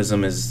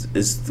Hinduism is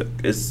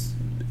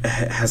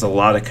has a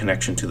lot of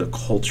connection to the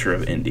culture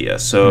of India.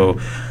 So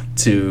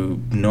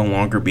to no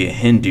longer be a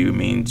Hindu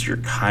means you're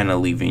kind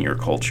of leaving your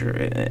culture.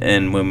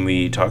 And when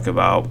we talk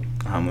about,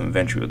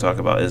 eventually we'll talk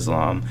about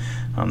Islam,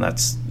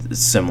 that's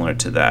similar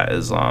to that.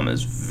 Islam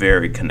is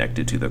very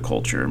connected to the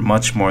culture,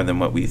 much more than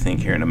what we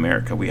think here in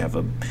America. We have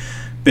a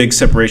big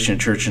separation of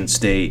church and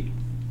state,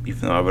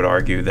 even though I would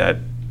argue that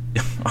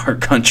our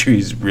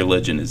country's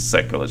religion is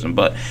secularism.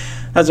 But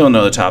that's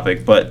another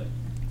topic. But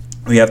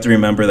we have to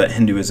remember that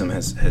Hinduism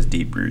has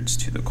deep roots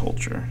to the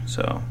culture.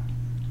 So,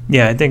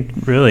 yeah, I think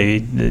really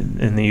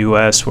in the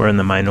U.S. we're in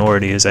the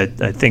minority. I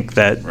think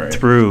that Right.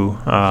 through.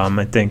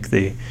 I think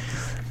the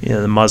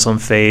Muslim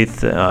faith,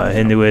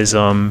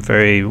 Hinduism,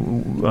 very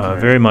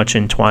much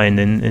entwined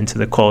into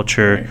the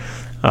culture.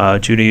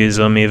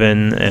 Judaism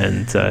even,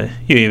 and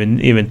you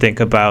even think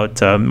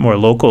about more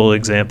local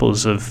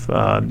examples of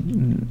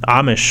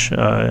Amish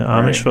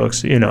Right.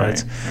 folks.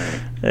 Right.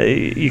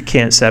 You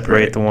can't separate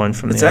Right. the one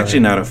from It's the actually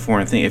other. not a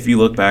foreign thing. If you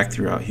look back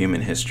throughout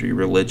human history,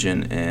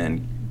 religion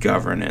and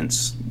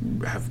governance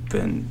have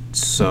been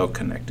so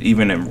connected.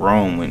 Even in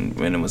Rome,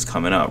 when it was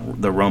coming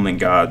up, the Roman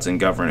gods and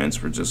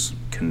governance were just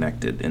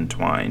connected,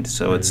 entwined.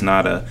 So it's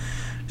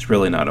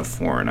really not a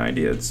foreign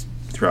idea. It's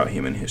throughout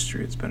human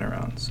history, it's been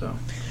around. So.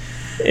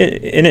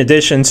 In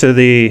addition to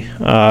the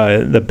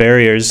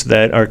barriers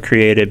that are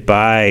created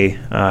by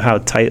how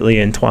tightly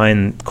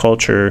entwined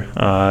culture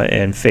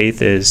and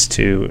faith is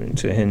to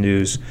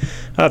Hindus,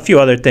 a few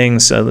other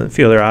things, a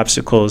few other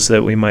obstacles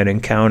that we might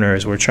encounter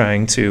as we're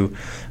trying to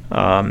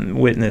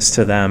witness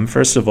to them.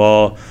 First of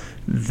all,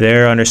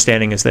 their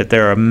understanding is that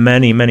there are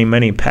many, many,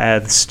 many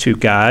paths to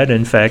God.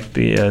 In fact,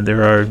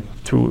 there are.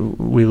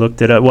 We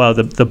looked it up. Well,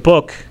 the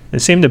book. There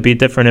seemed to be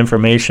different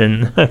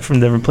information from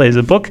different places.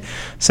 The book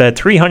said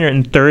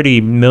 330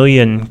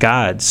 million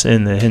gods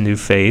in the Hindu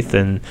faith,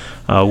 and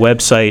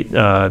website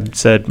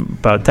said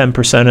about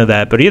 10% of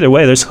that. But either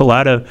way, there's a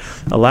lot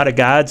of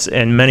gods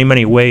and many,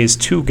 many ways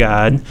to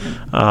God.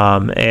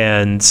 Like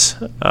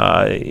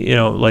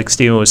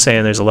Stephen was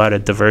saying, there's a lot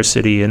of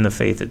diversity in the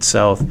faith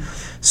itself.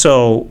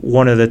 So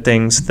one of the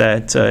things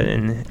that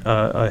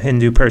a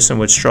Hindu person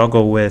would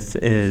struggle with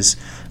is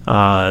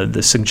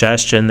the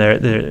suggestion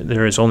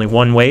there is only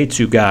one way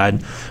to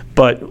God.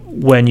 But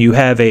when you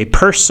have a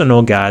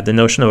personal God, the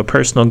notion of a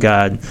personal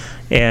God,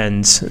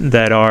 and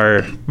that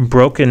our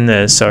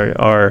brokenness,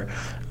 our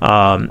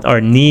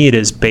need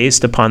is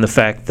based upon the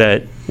fact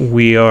that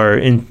we are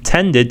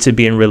intended to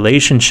be in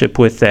relationship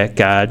with that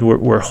God.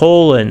 We're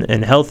whole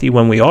and healthy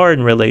when we are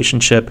in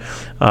relationship.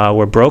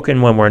 We're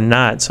broken when we're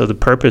not. So the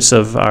purpose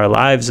of our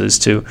lives is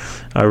to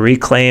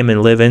reclaim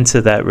and live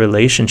into that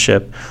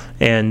relationship.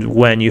 And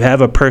when you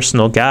have a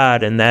personal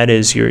God, and that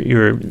is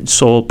your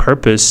sole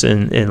purpose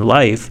in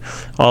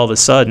life, all of a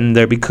sudden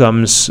there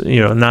becomes,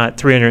 not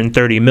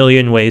 330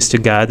 million ways to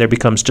God. There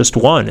becomes just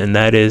one, and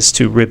that is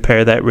to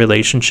repair that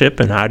relationship.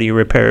 And how do you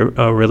repair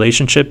a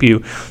relationship?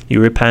 You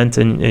repent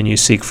and you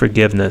seek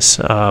forgiveness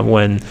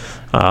when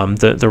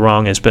the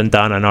wrong has been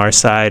done on our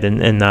side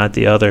and not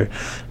the other.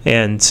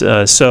 And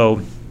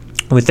so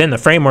within the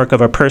framework of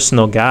a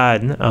personal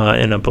God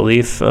and a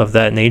belief of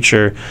that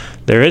nature,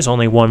 there is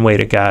only one way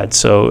to God.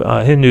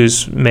 So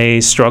Hindus may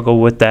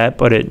struggle with that,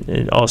 but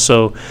it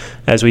also,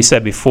 as we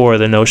said before,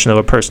 the notion of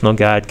a personal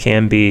God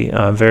can be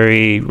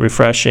very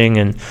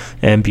refreshing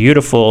and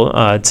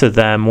beautiful to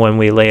them when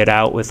we lay it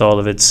out with all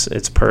of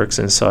its perks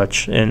and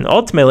such. And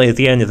ultimately, at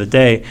the end of the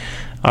day,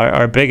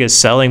 our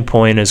biggest selling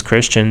point as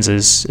Christians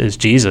is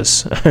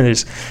Jesus.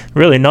 There's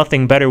really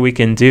nothing better we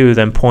can do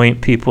than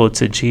point people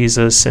to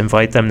Jesus,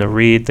 invite them to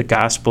read the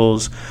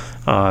Gospels,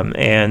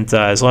 and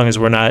as long as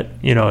we're not,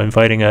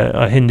 inviting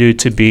a Hindu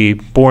to be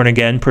born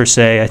again per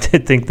se. I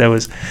did think that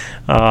was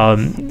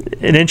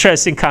an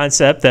interesting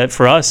concept. That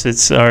for us,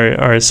 it's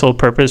our sole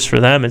purpose. For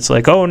them, it's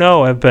like, oh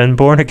no, I've been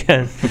born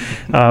again,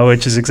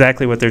 which is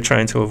exactly what they're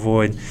trying to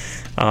avoid.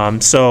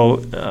 So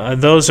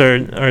those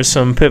are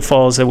some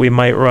pitfalls that we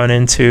might run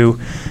into.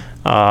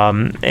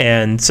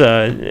 And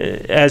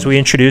as we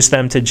introduce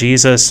them to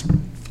Jesus,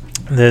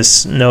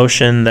 this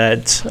notion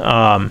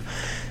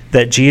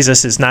that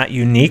Jesus is not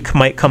unique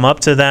might come up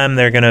to them.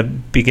 They're going to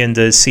begin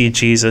to see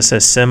Jesus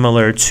as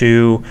similar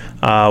to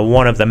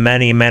one of the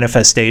many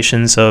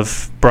manifestations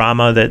of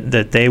Brahma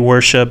that they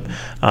worship.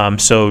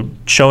 So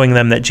showing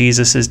them that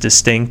Jesus is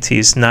distinct.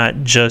 He's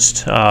not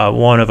just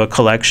one of a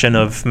collection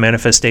of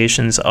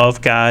manifestations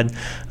of God.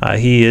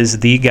 He is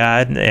the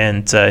God,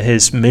 and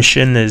his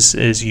mission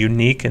is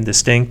unique and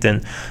distinct.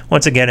 And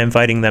once again,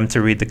 inviting them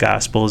to read the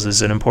Gospels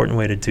is an important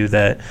way to do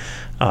that.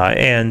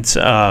 And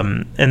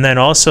then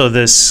also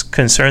this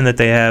concern that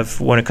they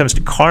have when it comes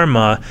to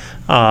karma.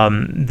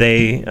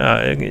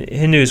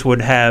 Hindus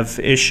would have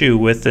issue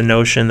with the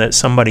notion that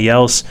somebody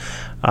else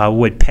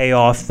would pay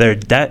off their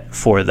debt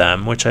for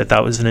them, which I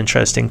thought was an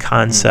interesting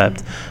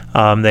concept.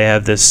 They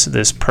have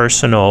this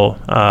personal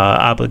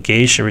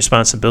obligation,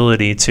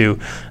 responsibility to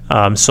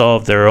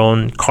solve their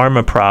own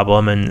karma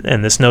problem,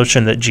 and this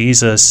notion that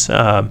Jesus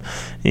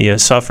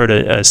suffered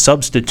a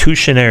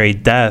substitutionary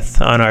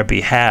death on our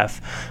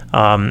behalf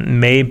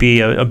may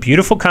be a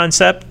beautiful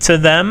concept to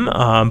them,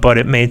 but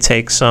it may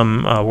take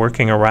some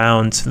working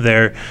around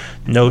their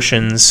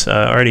notions,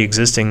 already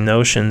existing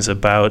notions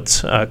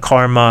about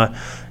karma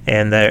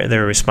and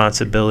their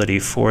responsibility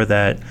for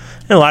that.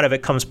 And a lot of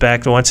it comes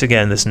back to, once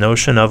again, this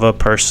notion of a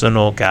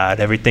personal God.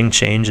 Everything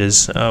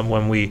changes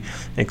when we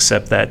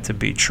accept that to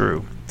be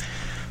true.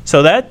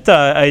 So that,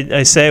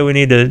 I say we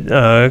need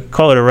to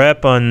call it a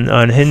wrap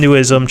on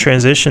Hinduism,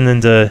 transition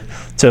into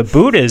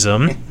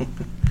Buddhism.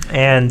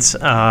 And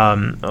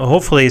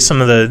hopefully some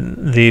of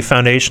the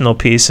foundational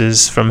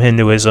pieces from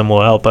Hinduism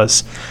will help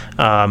us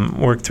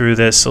work through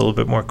this a little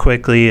bit more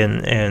quickly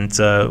and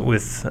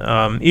with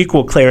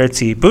equal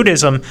clarity.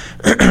 Buddhism,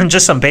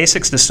 just some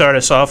basics to start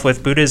us off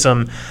with.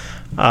 Buddhism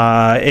is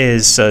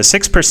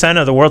 6%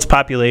 of the world's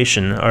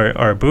population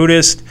are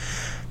Buddhist.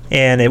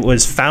 And it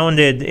was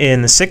founded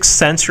in the 6th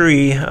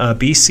century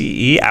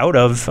BCE out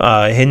of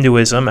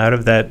Hinduism, out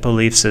of that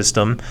belief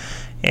system.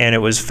 And it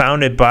was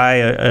founded by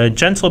a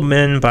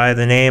gentleman by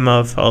the name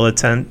of, I'll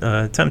attempt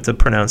the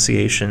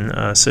pronunciation,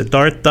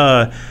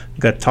 Siddhartha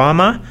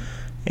Gautama,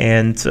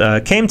 and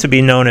came to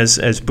be known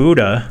as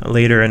Buddha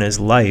later in his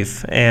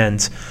life.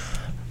 And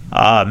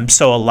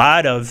so a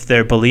lot of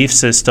their belief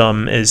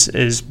system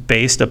is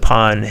based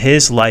upon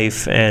his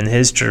life and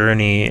his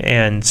journey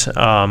and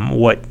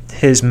what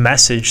his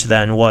message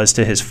then was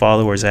to his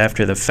followers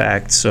after the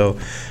fact. So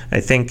I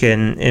think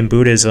in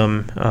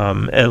Buddhism,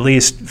 at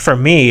least for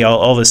me,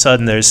 all of a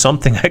sudden there's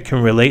something I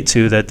can relate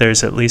to, that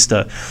there's at least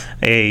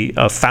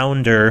a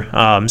founder,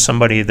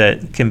 somebody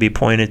that can be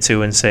pointed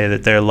to and say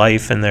that their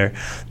life and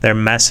their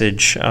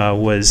message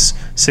was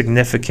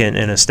significant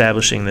in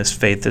establishing this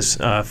faith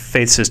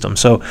system.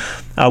 So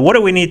what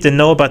do we need to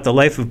know about the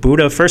life of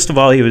Buddha? First of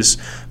all, he was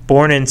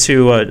born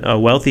into a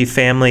wealthy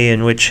family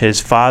in which his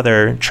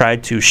father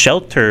tried to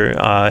shelter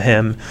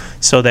him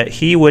so that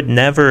he would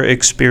never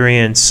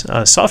experience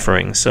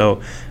suffering.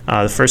 So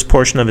the first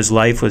portion of his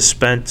life was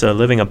spent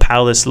living a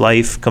palace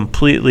life,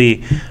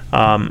 completely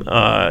void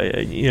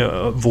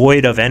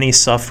of any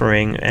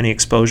suffering, any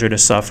exposure to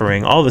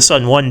suffering. All of a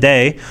sudden, one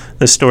day,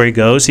 the story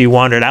goes, he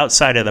wandered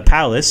outside of the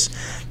palace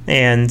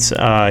and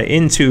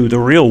into the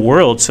real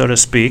world, so to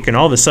speak, and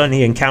all of a sudden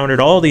he encountered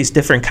all these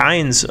different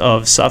kinds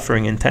of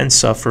suffering, intense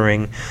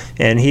suffering,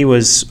 and he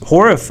was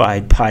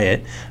horrified by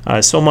it,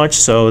 so much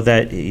so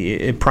that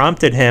it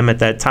prompted him. At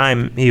that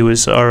time, he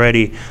was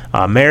already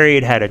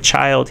married, had a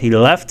child. He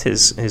left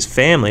his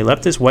family,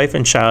 left his wife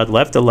and child,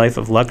 left a life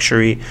of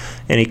luxury,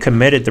 and he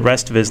committed the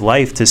rest of his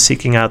life to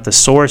seeking out the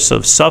source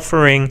of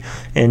suffering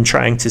and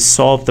trying to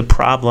solve the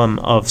problem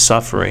of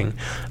suffering.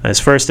 His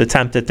first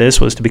attempt at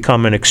this was to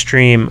become an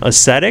extreme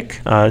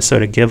ascetic, so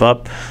to give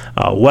up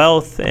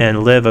wealth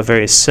and live a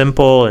very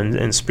simple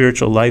and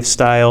spiritual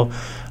lifestyle.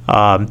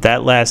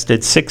 That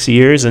lasted 6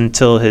 years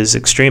until his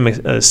extreme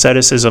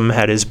asceticism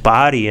had his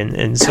body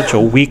in such a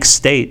weak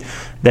state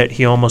that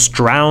he almost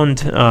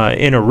drowned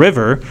in a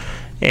river,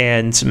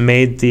 and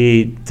made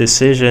the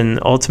decision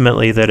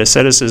ultimately that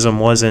asceticism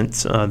wasn't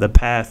the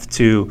path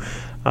to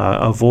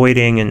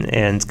avoiding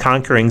and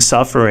conquering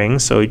suffering.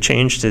 So he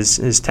changed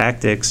his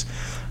tactics.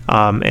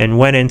 And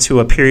went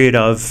into a period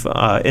of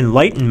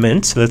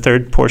enlightenment. The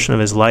third portion of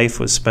his life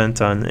was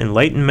spent on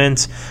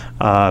enlightenment.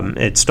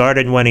 It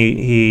started when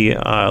he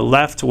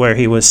left where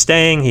he was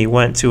staying. He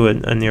went to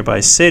a nearby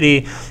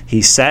city.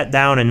 He sat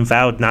down and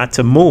vowed not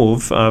to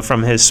move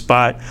from his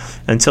spot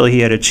until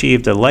he had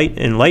achieved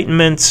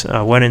enlightenment,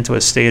 went into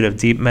a state of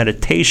deep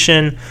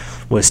meditation,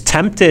 was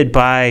tempted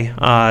by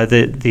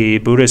the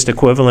Buddhist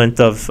equivalent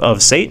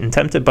of Satan,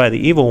 tempted by the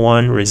evil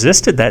one,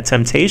 resisted that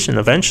temptation,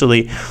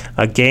 eventually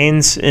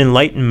gains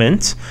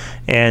enlightenment.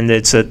 And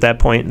it's at that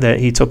point that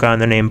he took on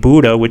the name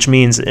Buddha, which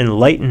means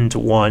enlightened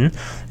one.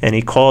 And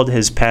he called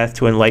his path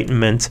to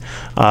enlightenment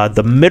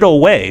the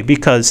middle way,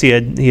 because he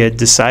had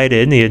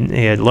decided,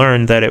 he had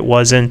learned that it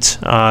wasn't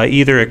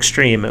either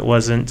extreme. It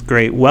wasn't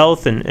great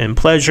wealth and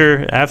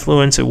pleasure,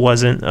 affluence. It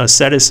wasn't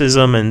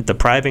asceticism and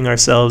depriving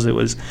ourselves. It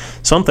was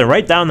something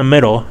right down the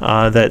middle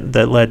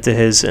that led to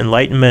his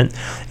enlightenment.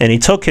 And he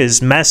took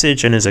his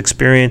message and his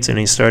experience and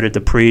he started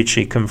to preach.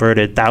 He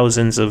converted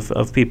thousands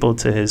of people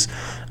to his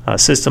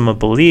system of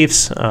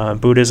beliefs.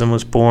 Buddhism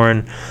was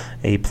born.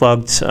 He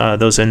plugged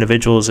those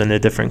individuals into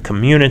different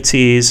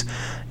communities,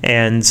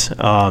 and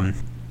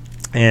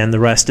the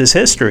rest is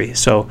history.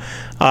 So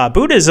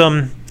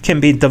Buddhism can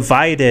be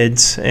divided,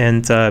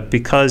 and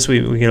because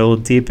we get a little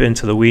deep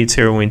into the weeds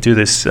here when we do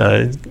this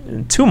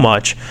too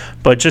much,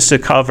 but just to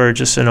cover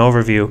just an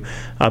overview,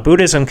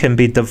 Buddhism can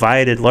be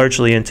divided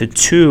largely into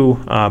two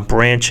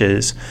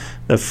branches.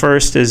 The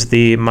first is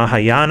the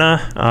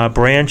Mahayana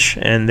branch,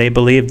 and they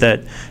believe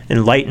that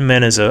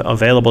enlightenment is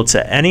available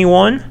to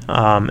anyone.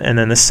 And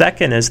then the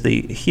second is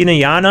the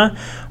Hinayana,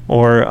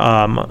 or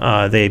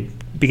they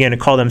began to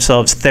call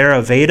themselves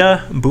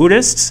Theravada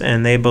Buddhists,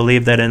 and they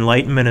believe that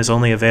enlightenment is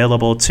only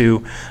available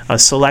to a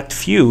select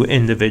few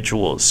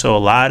individuals. So a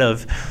lot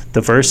of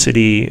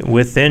diversity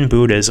within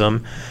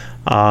Buddhism.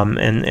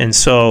 And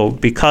so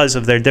because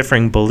of their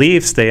differing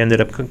beliefs, they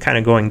ended up kind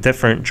of going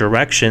different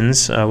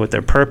directions with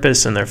their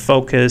purpose and their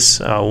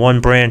focus.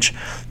 One branch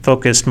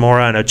focused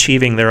more on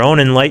achieving their own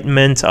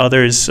enlightenment.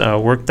 Others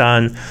worked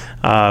on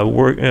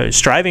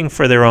striving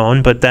for their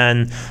own. But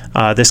then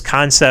this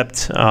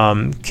concept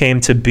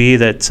came to be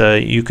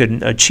that you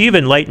could achieve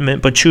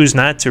enlightenment but choose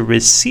not to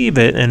receive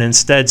it, and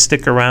instead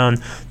stick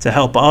around to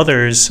help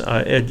others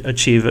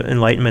achieve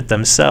enlightenment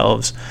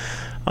themselves.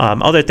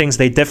 Other things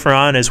they differ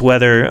on is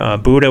whether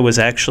Buddha was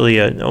actually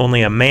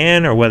only a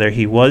man or whether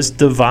he was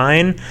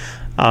divine,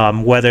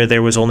 whether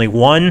there was only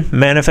one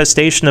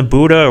manifestation of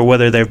Buddha or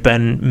whether there have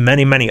been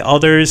many, many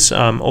others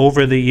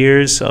over the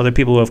years, other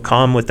people who have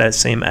come with that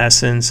same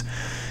essence.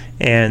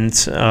 And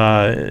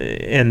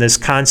this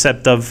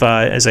concept of,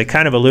 as I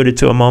kind of alluded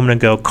to a moment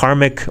ago,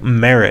 karmic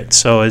merit.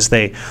 So as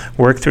they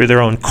work through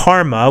their own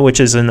karma, which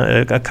is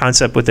a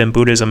concept within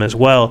Buddhism as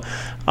well,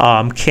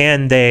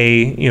 can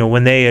they,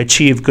 when they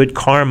achieve good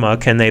karma,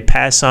 can they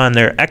pass on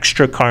their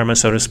extra karma,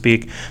 so to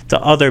speak, to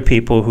other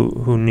people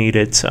who need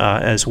it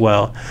as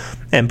well?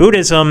 And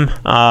Buddhism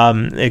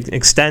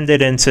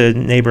extended into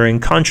neighboring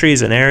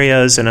countries and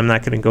areas, and I'm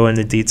not going to go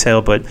into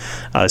detail, but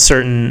a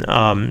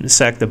certain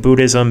sect of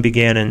Buddhism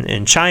began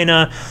in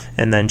China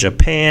and then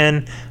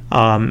Japan.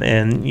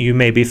 And you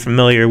may be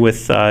familiar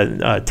with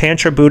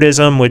Tantra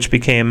Buddhism, which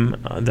became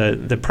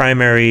the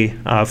primary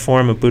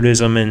form of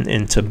Buddhism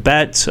in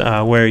Tibet,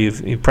 where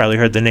you've probably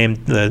heard the name,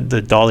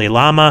 the Dalai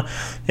Lama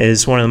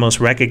is one of the most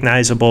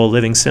recognizable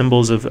living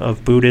symbols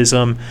of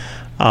Buddhism.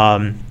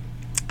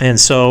 And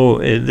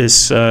so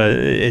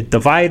it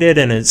divided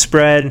and it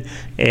spread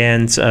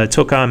and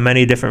took on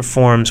many different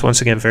forms,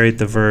 once again, very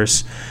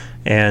diverse.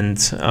 And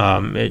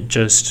it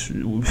just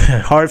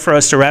hard for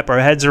us to wrap our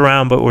heads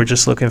around, but we're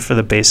just looking for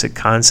the basic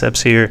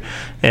concepts here.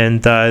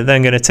 And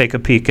then going to take a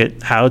peek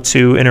at how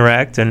to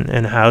interact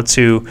and how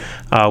to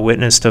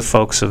witness to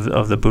folks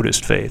of the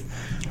Buddhist faith.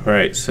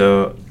 Right.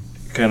 So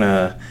kind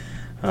of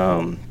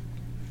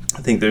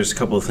I think there's a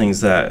couple of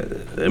things that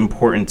are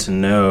important to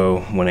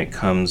know when it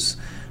comes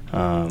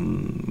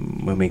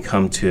when we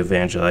come to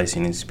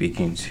evangelizing and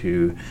speaking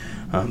to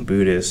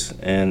Buddhists.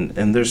 And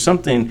there's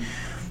something,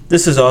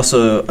 this is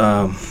also,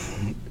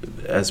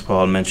 as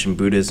Paul mentioned,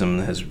 Buddhism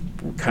has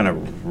kind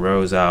of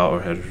rose out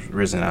or has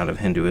risen out of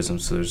Hinduism,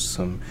 so there's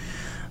some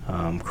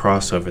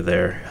crossover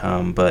there.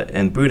 But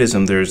in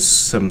Buddhism, there's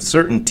some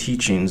certain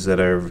teachings that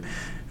are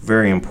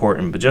very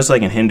important. But just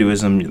like in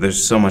Hinduism,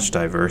 there's so much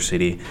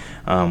diversity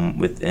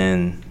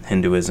within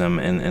Hinduism,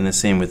 and the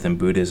same within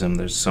Buddhism.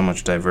 There's so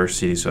much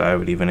diversity, so I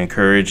would even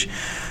encourage,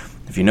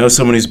 if you know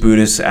someone who's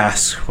Buddhist,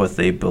 ask what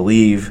they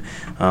believe.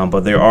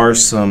 But there are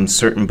some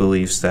certain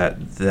beliefs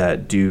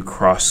that do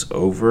cross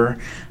over,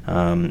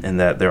 and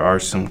that there are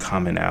some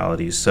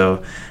commonalities.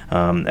 So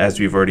as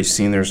we've already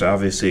seen, there's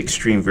obviously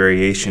extreme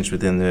variations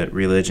within the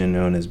religion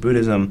known as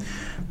Buddhism.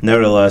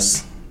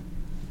 Nevertheless,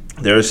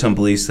 there are some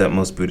beliefs that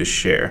most Buddhists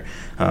share,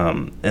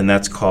 and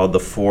that's called the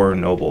Four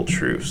Noble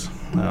Truths.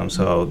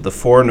 So the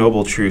Four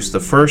Noble Truths, the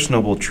first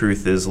noble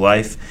truth is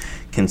life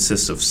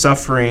consists of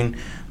suffering.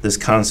 This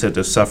concept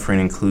of suffering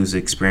includes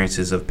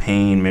experiences of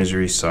pain,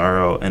 misery,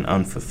 sorrow, and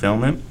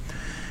unfulfillment.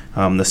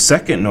 The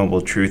second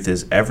noble truth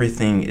is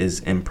everything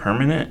is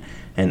impermanent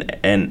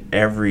and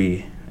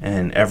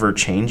ever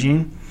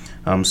changing.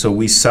 So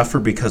we suffer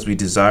because we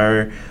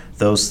desire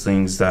those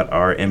things that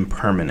are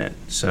impermanent.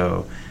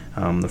 So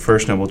the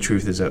first noble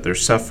truth is that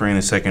there's suffering.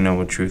 The second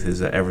noble truth is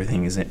that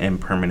everything is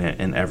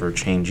impermanent and ever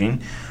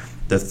changing.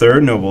 The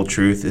third noble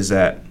truth is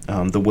that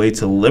the way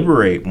to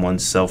liberate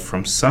oneself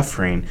from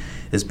suffering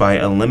is by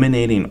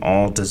eliminating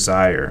all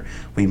desire.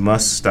 We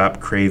must stop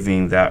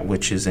craving that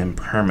which is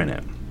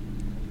impermanent.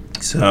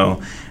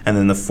 So, and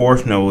then the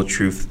fourth noble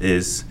truth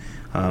is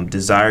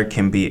desire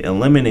can be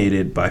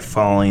eliminated by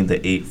following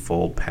the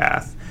Eightfold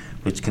Path,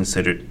 which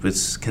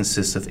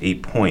consists of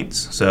 8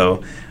 points.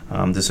 So,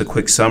 just a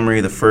quick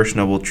summary. The first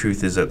noble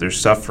truth is that there's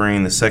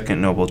suffering. The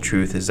second noble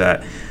truth is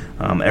that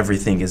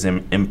everything is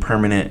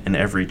impermanent and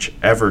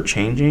ever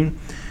changing.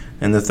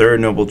 And the third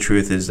noble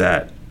truth is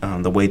that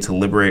the way to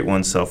liberate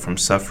oneself from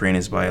suffering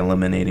is by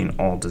eliminating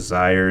all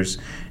desires.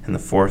 And the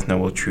fourth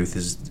noble truth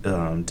is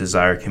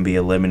desire can be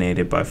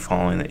eliminated by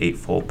following the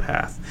Eightfold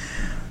Path.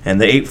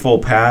 And the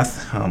Eightfold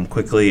Path,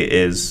 quickly,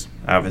 is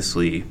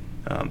obviously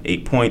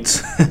 8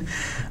 points.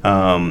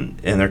 And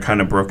they're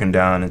kind of broken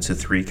down into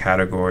 3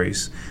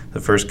 categories. The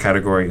first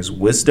category is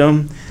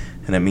wisdom,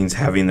 and it means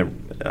having the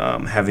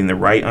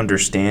right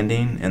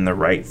understanding and the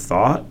right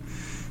thought.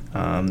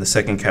 The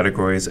second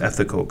category is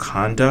ethical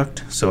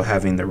conduct, so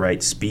having the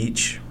right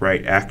speech,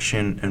 right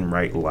action, and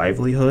right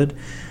livelihood.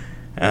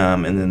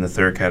 And then the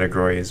third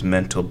category is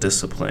mental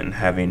discipline,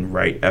 having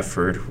right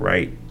effort,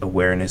 right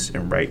awareness,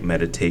 and right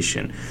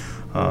meditation.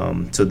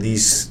 So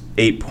these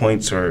 8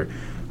 points are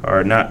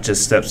are not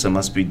just steps that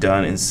must be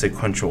done in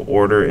sequential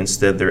order.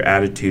 Instead, they're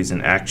attitudes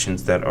and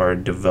actions that are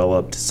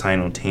developed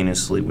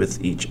simultaneously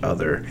with each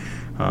other.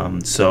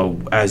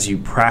 So as you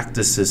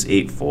practice this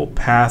Eightfold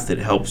Path, it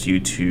helps you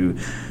to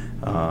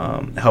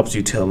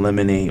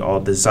eliminate all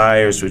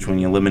desires, which when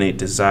you eliminate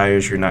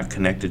desires, you're not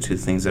connected to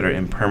things that are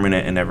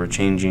impermanent and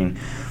ever-changing,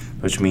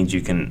 which means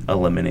you can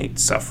eliminate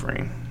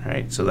suffering,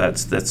 right? So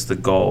that's the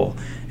goal,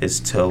 is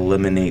to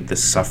eliminate the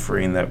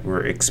suffering that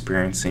we're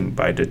experiencing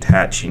by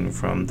detaching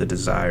from the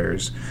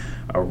desires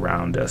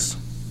around us.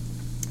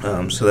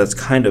 So that's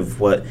kind of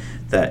what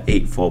that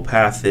Eightfold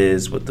Path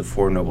is, what the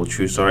Four Noble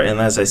Truths are. And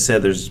as I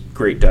said, there's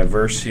great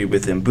diversity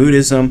within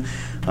Buddhism,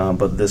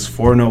 but this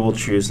Four Noble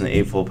Truths and the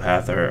Eightfold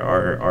Path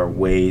are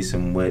ways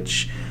in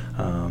which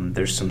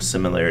there's some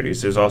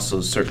similarities. There's also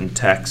certain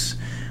texts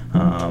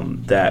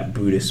that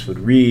Buddhists would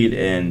read,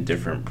 and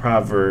different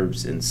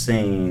proverbs and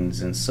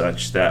sayings and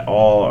such, that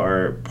all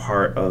are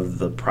part of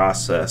the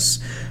process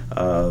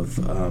of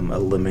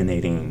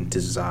eliminating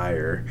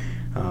desire.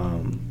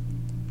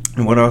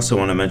 And what I also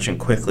want to mention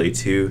quickly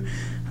too,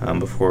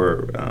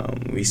 before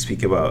we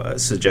speak about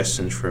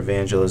suggestions for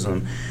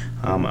evangelism,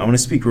 I want to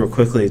speak real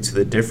quickly to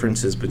the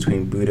differences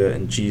between Buddha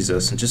and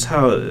Jesus, and just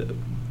how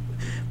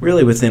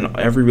really within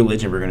every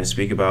religion we're going to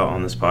speak about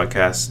on this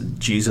podcast,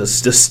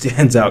 Jesus just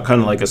stands out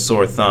kind of like a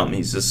sore thumb.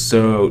 He's just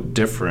so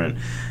different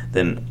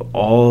than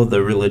all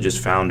the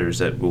religious founders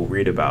that we'll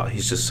read about.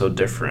 He's just so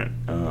different.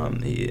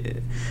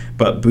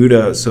 But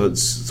Buddha,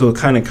 so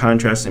kind of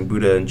contrasting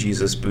Buddha and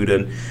Jesus,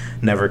 Buddha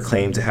never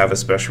claimed to have a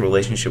special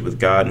relationship with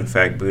God. In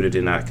fact, Buddha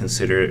did not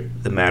consider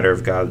the matter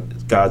of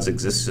God's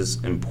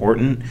existence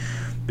important,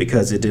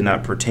 because it did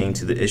not pertain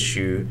to the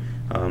issue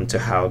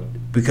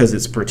because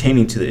it's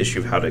pertaining to the issue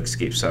of how to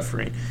escape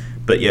suffering.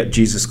 But yet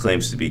Jesus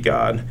claims to be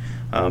God.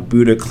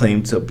 Buddha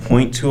claimed to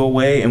point to a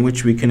way in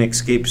which we can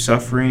escape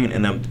suffering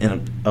and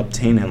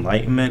obtain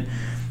enlightenment.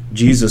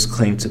 Jesus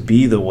claimed to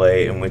be the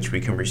way in which we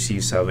can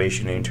receive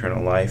salvation and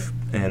eternal life.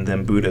 And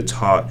then Buddha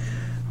taught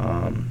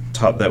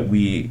that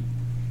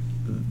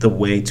the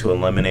way to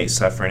eliminate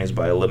suffering is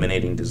by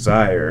eliminating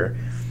desire.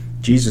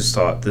 Jesus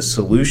said the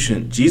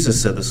solution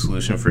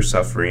for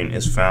suffering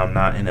is found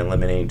not in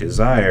eliminating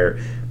desire,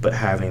 but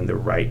having the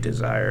right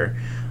desire.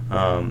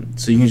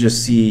 So you can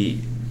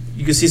see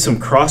some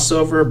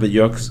crossover, but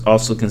you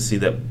also can see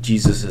that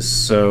Jesus is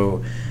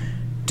so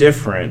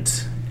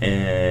different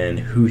in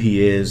who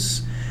he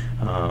is,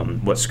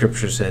 what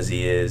Scripture says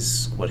he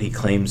is, what he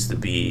claims to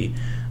be,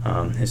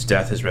 his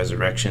death, his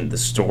resurrection. The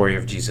story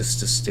of Jesus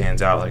just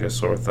stands out like a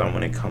sore thumb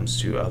when it comes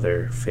to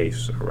other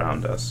faiths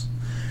around us.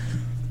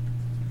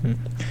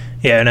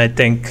 Yeah, and I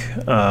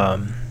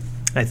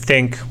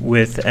think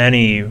with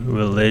any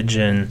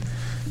religion,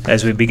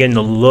 as we begin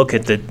to look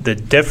at the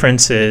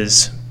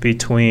differences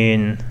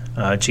between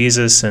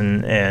Jesus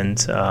and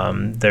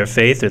their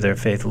faith, or their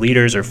faith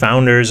leaders or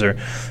founders, or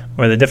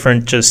the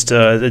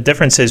the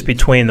differences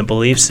between the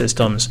belief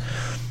systems,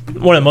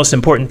 one of the most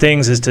important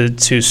things is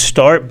to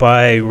start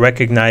by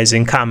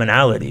recognizing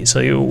commonality.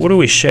 So what do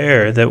we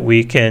share that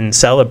we can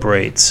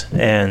celebrate,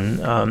 and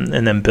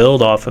then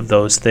build off of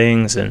those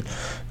things. And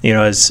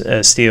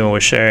as Stephen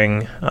was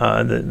sharing,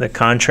 the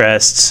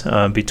contrasts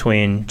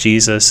between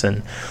Jesus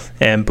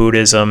and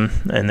Buddhism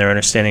and their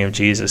understanding of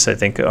Jesus, I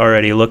think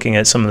already looking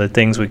at some of the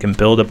things we can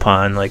build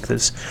upon, like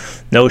this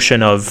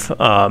notion of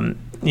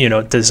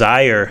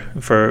desire.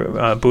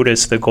 For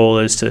Buddhists, the goal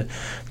is to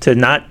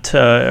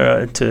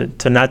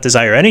not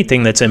desire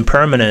anything that's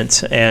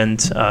impermanent.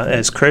 And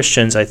as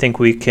Christians, I think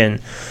we can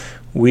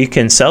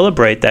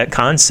celebrate that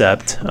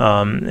concept,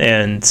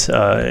 and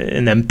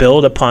then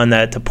build upon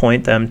that to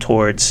point them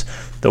towards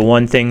the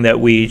one thing that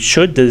we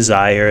should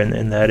desire,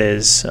 and that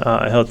is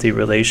a healthy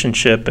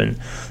relationship and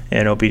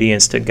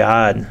obedience to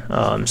God.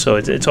 So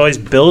it's always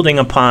building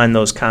upon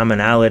those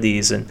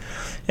commonalities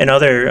and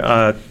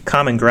other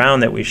common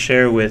ground that we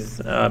share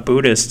with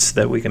Buddhists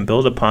that we can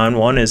build upon.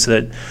 One is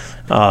that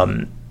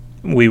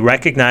we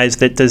recognize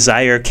that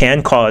desire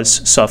can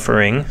cause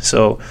suffering.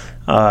 So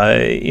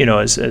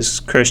as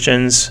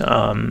Christians,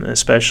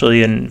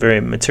 especially in very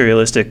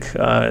materialistic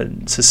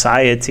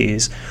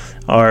societies,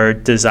 our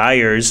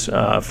desires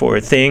for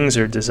things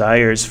or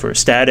desires for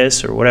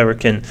status or whatever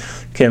can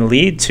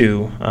lead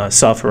to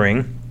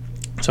suffering.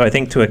 So I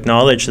think to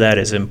acknowledge that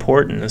is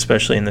important,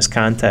 especially in this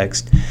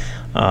context.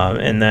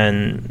 And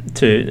then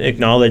to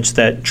acknowledge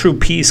that true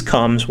peace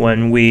comes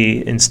when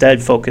we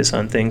instead focus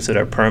on things that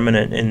are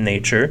permanent in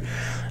nature.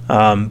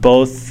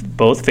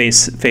 Both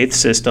faith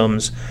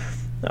systems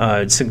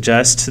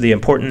suggest the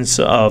importance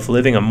of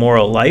living a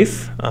moral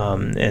life,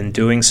 and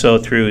doing so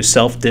through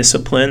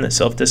self-discipline. That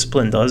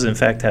self-discipline does, in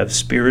fact, have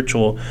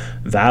spiritual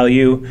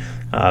value.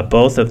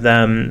 Both of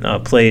them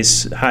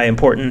place high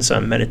importance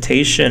on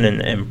meditation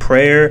and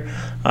prayer,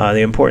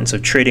 the importance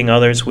of treating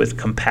others with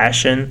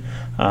compassion,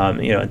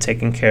 and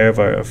taking care of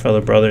our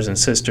fellow brothers and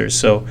sisters.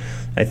 So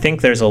I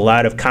think there's a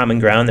lot of common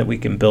ground that we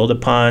can build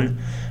upon.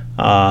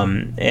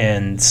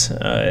 I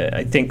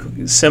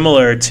think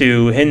similar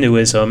to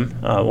Hinduism,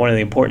 one of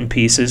the important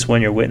pieces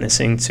when you're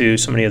witnessing to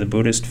somebody of the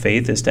Buddhist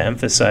faith is to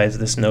emphasize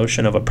this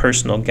notion of a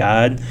personal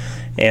God.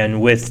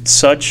 And with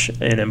such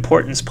an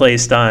importance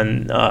placed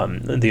on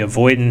the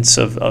avoidance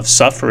of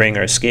suffering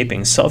or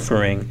escaping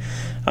suffering,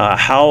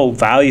 how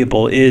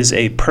valuable is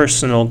a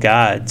personal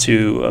God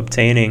to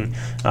obtaining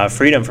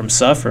freedom from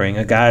suffering,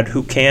 a God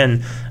who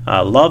can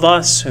love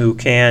us, who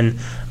can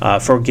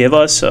forgive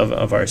us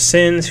of our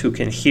sins, who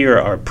can hear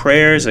our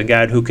prayers, a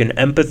God who can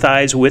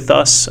empathize with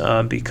us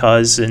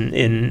because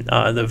in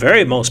the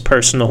very most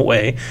personal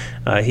way,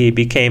 he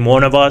became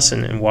one of us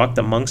and walked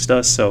amongst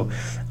us. So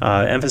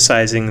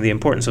emphasizing the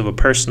importance of a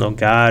personal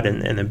God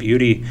and the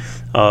beauty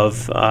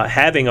of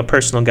having a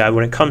personal God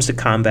when it comes to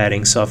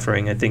combating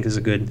suffering, I think is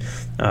a good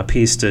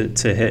piece to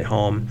hit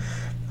home.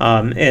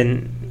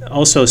 And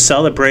also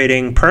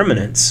celebrating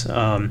permanence.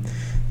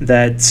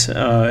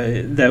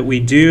 That we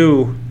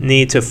do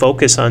need to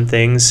focus on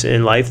things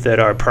in life that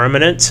are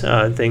permanent,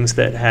 things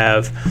that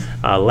have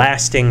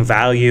lasting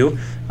value.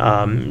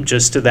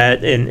 Just to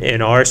that,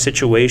 in our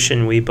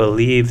situation, we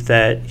believe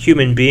that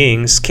human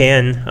beings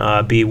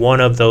can be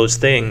one of those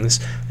things.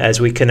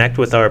 As we connect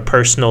with our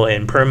personal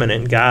and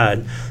permanent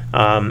God,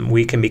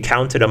 we can be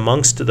counted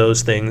amongst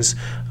those things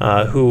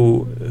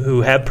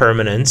who have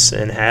permanence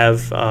and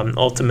have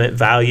ultimate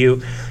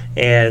value.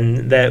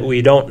 And that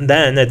we don't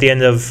then, at the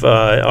end of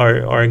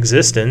our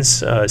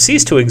existence,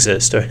 cease to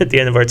exist, or at the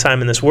end of our time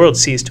in this world,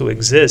 cease to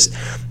exist,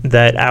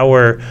 that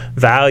our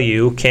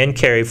value can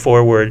carry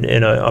forward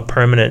in a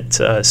permanent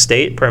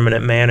state,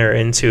 permanent manner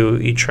into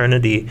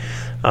eternity,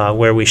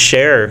 where we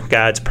share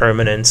God's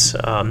permanence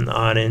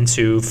on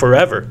into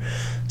forever.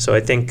 So I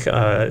think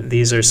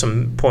these are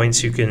some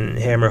points you can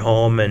hammer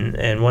home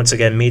and once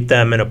again meet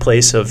them in a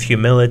place of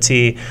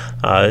humility,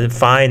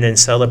 find and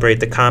celebrate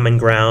the common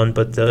ground,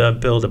 but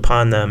build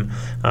upon them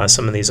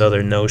some of these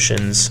other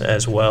notions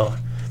as well.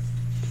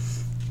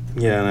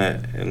 Yeah,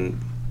 and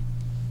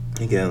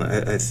again,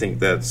 I think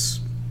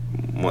that's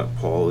what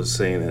Paul is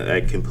saying. That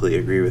I completely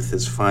agree with,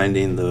 is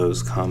finding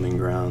those common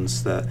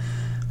grounds that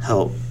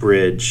help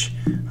bridge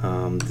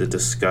the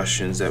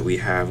discussions that we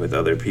have with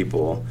other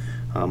people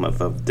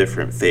of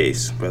different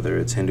faiths, whether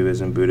it's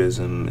Hinduism,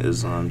 Buddhism,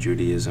 Islam,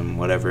 Judaism,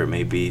 whatever it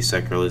may be,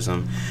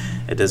 secularism.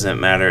 It doesn't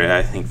matter.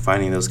 I think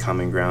finding those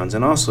common grounds,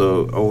 and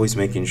also always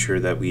making sure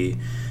that we,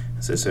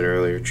 as I said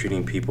earlier,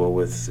 treating people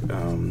with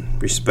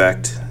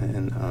respect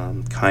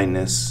and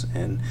kindness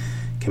and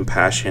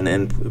compassion.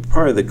 And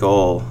part of the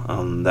goal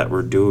that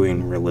we're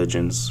doing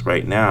religions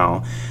right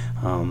now,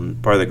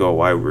 part of the goal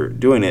why we're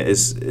doing it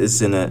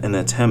is in an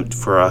attempt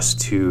for us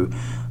to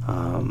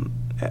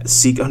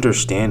seek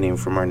understanding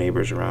from our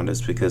neighbors around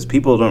us, because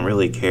people don't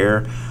really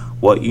care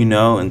what you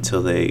know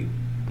until they,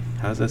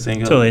 how's that saying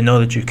go? Until they know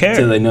that you care.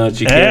 Until they know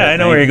that you care. Yeah, I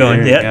know where you're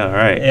going. Yeah, all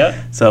right.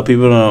 Yeah. So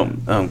people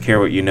don't care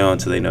what you know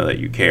until they know that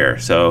you care.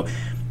 So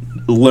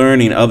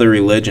learning other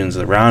religions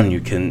around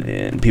you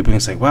and people can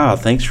say, wow,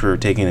 thanks for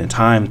taking the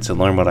time to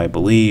learn what I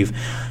believe.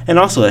 And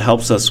also it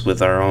helps us with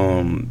our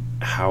own,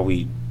 how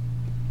we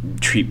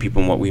treat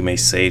people and what we may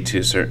say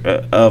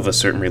to of a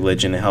certain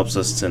religion. It helps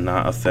us to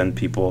not offend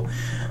people,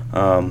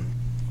 at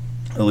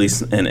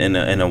least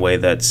in a way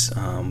that's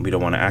we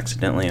don't want to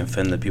accidentally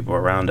offend the people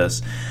around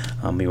us.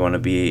 We want to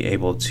be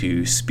able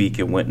to speak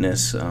and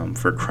witness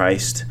for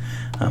Christ,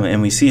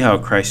 and we see how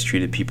Christ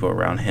treated people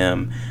around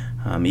him,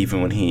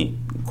 even when he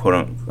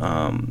quote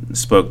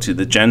spoke to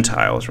the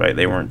Gentiles. Right,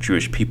 they weren't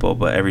Jewish people,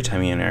 but every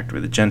time he interacted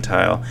with a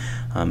Gentile,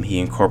 he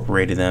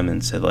incorporated them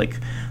and said, like,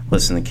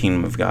 listen, the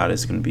kingdom of God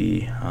is going to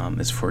be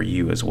is for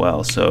you as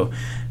well. So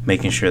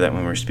making sure that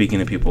when we're speaking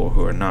to people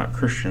who are not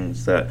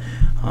Christians, that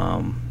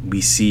we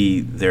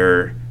see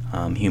their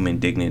human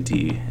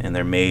dignity and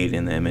they're made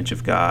in the image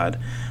of God.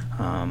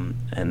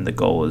 And the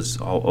goal is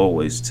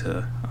always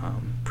to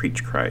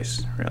preach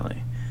Christ,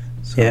 really.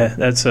 So. Yeah,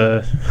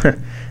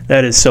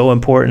 that is so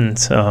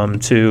important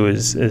too.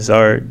 Is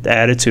our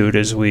attitude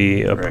as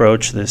we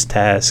approach this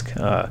task.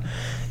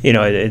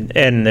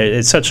 And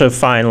it's such a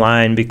fine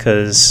line,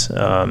 because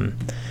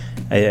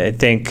I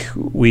think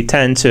we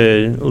tend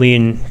to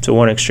lean to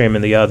one extreme or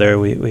the other.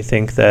 We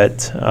think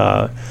that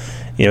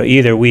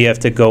either we have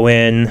to go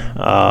in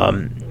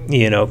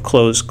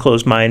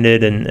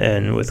closed-minded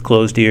and with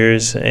closed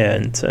ears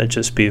and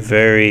just be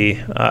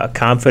very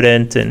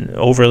confident and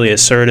overly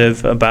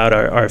assertive about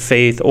our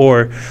faith,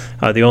 or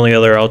the only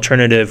other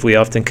alternative we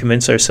often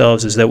convince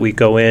ourselves is that we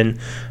go in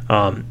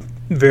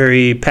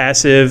very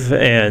passive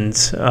and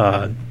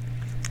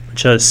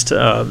just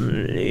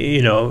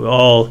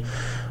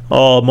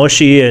all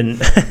mushy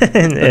and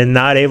and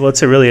not able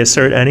to really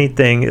assert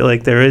anything.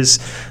 Like there is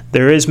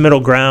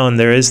middle ground.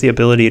 There is the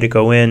ability to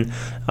go in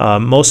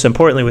most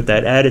importantly, with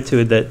that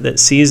attitude that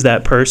sees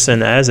that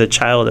person as a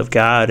child of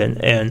God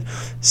and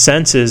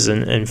senses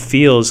and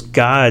feels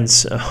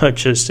God's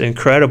just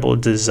incredible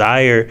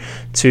desire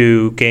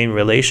to gain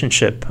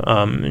relationship.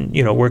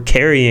 We're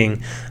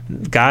carrying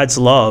God's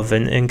love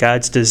and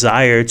God's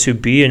desire to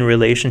be in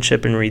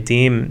relationship and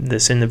redeem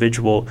this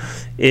individual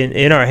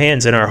in our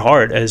hands, in our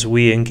heart, as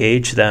we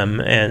engage them.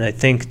 And I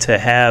think to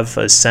have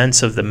a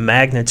sense of the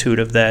magnitude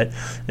of that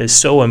is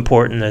so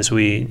important as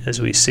we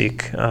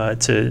seek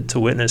to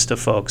witness to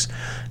folks.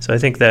 So I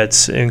think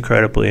that's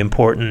incredibly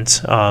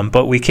important.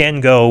 But we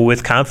can go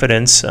with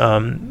confidence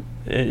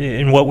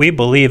in what we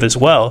believe as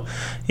well,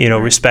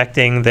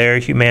 respecting their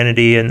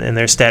humanity and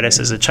their status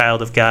as a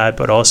child of God,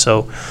 but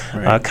also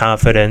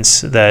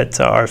confidence that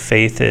our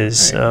faith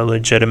is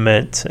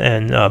legitimate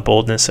and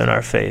boldness in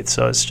our faith.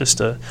 So it's just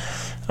a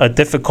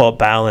difficult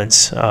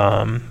balance,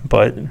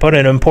 but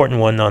an important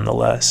one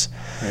nonetheless.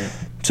 Right.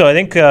 So I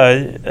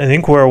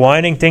think we're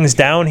winding things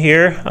down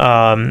here.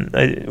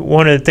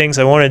 One of the things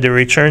I wanted to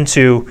return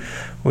to,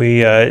 we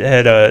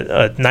had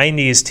a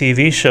 90s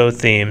TV show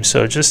theme.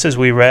 So just as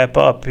we wrap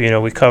up,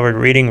 we covered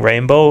Reading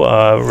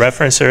Rainbow,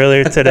 reference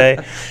earlier today.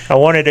 I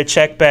wanted to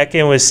check back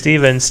in with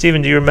Stephen.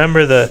 Stephen, do you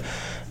remember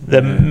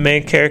the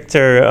main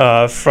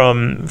character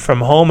from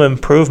Home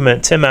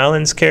Improvement, Tim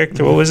Allen's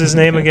character? What was his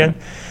name again?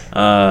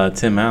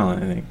 Tim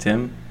Allen, I think.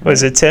 Tim?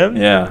 Was it Tim?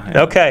 Yeah.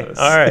 Okay.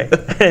 All right.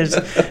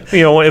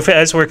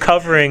 As we're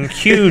covering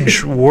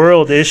huge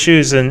world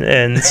issues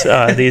and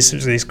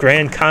these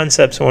grand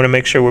concepts, I want to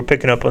make sure we're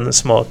picking up on the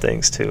small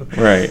things too.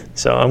 Right.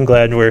 So I'm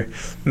glad we're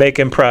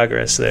making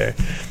progress there.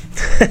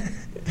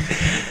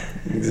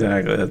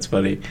 Exactly. That's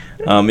funny.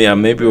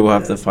 Maybe we'll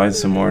have to find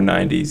some more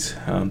 90s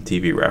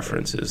TV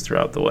references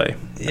throughout the way.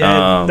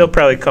 Yeah, they'll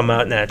probably come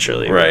out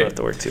naturally. Right. We don't have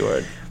to work too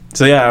hard.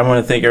 So I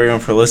want to thank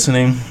everyone for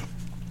listening.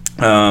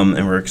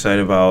 And we're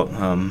excited about,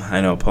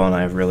 I know Paul and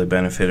I have really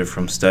benefited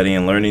from studying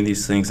and learning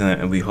these things,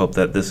 and we hope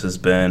that this has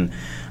been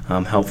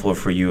helpful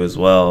for you as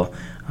well,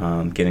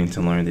 getting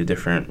to learn the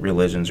different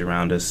religions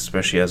around us,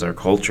 especially as our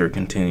culture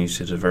continues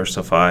to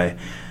diversify.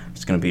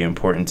 It's going to be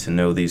important to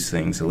know these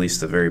things, at least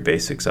the very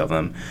basics of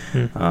them.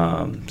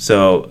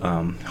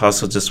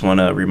 Also just want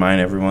to remind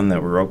everyone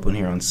that we're open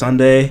here on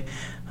Sunday.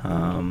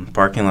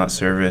 Parking lot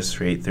service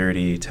for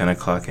 8:30, 10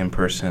 o'clock in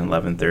person,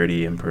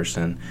 11:30 in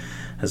person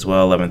as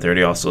well,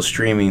 11:30 also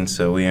streaming.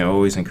 So we are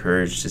always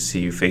encouraged to see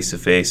you face to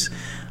face,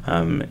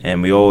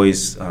 and we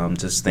always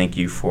just thank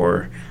you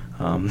for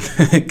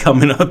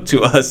coming up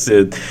to us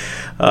and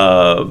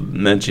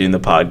mentioning the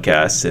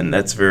podcast, and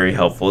that's very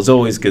helpful. It's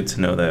always good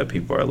to know that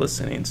people are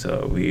listening,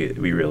 so we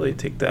really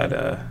take that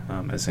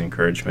as an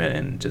encouragement,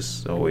 and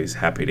just always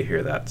happy to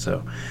hear that.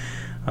 So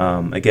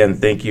again,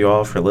 thank you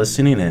all for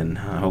listening, and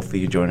hopefully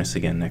you join us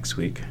again next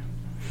week.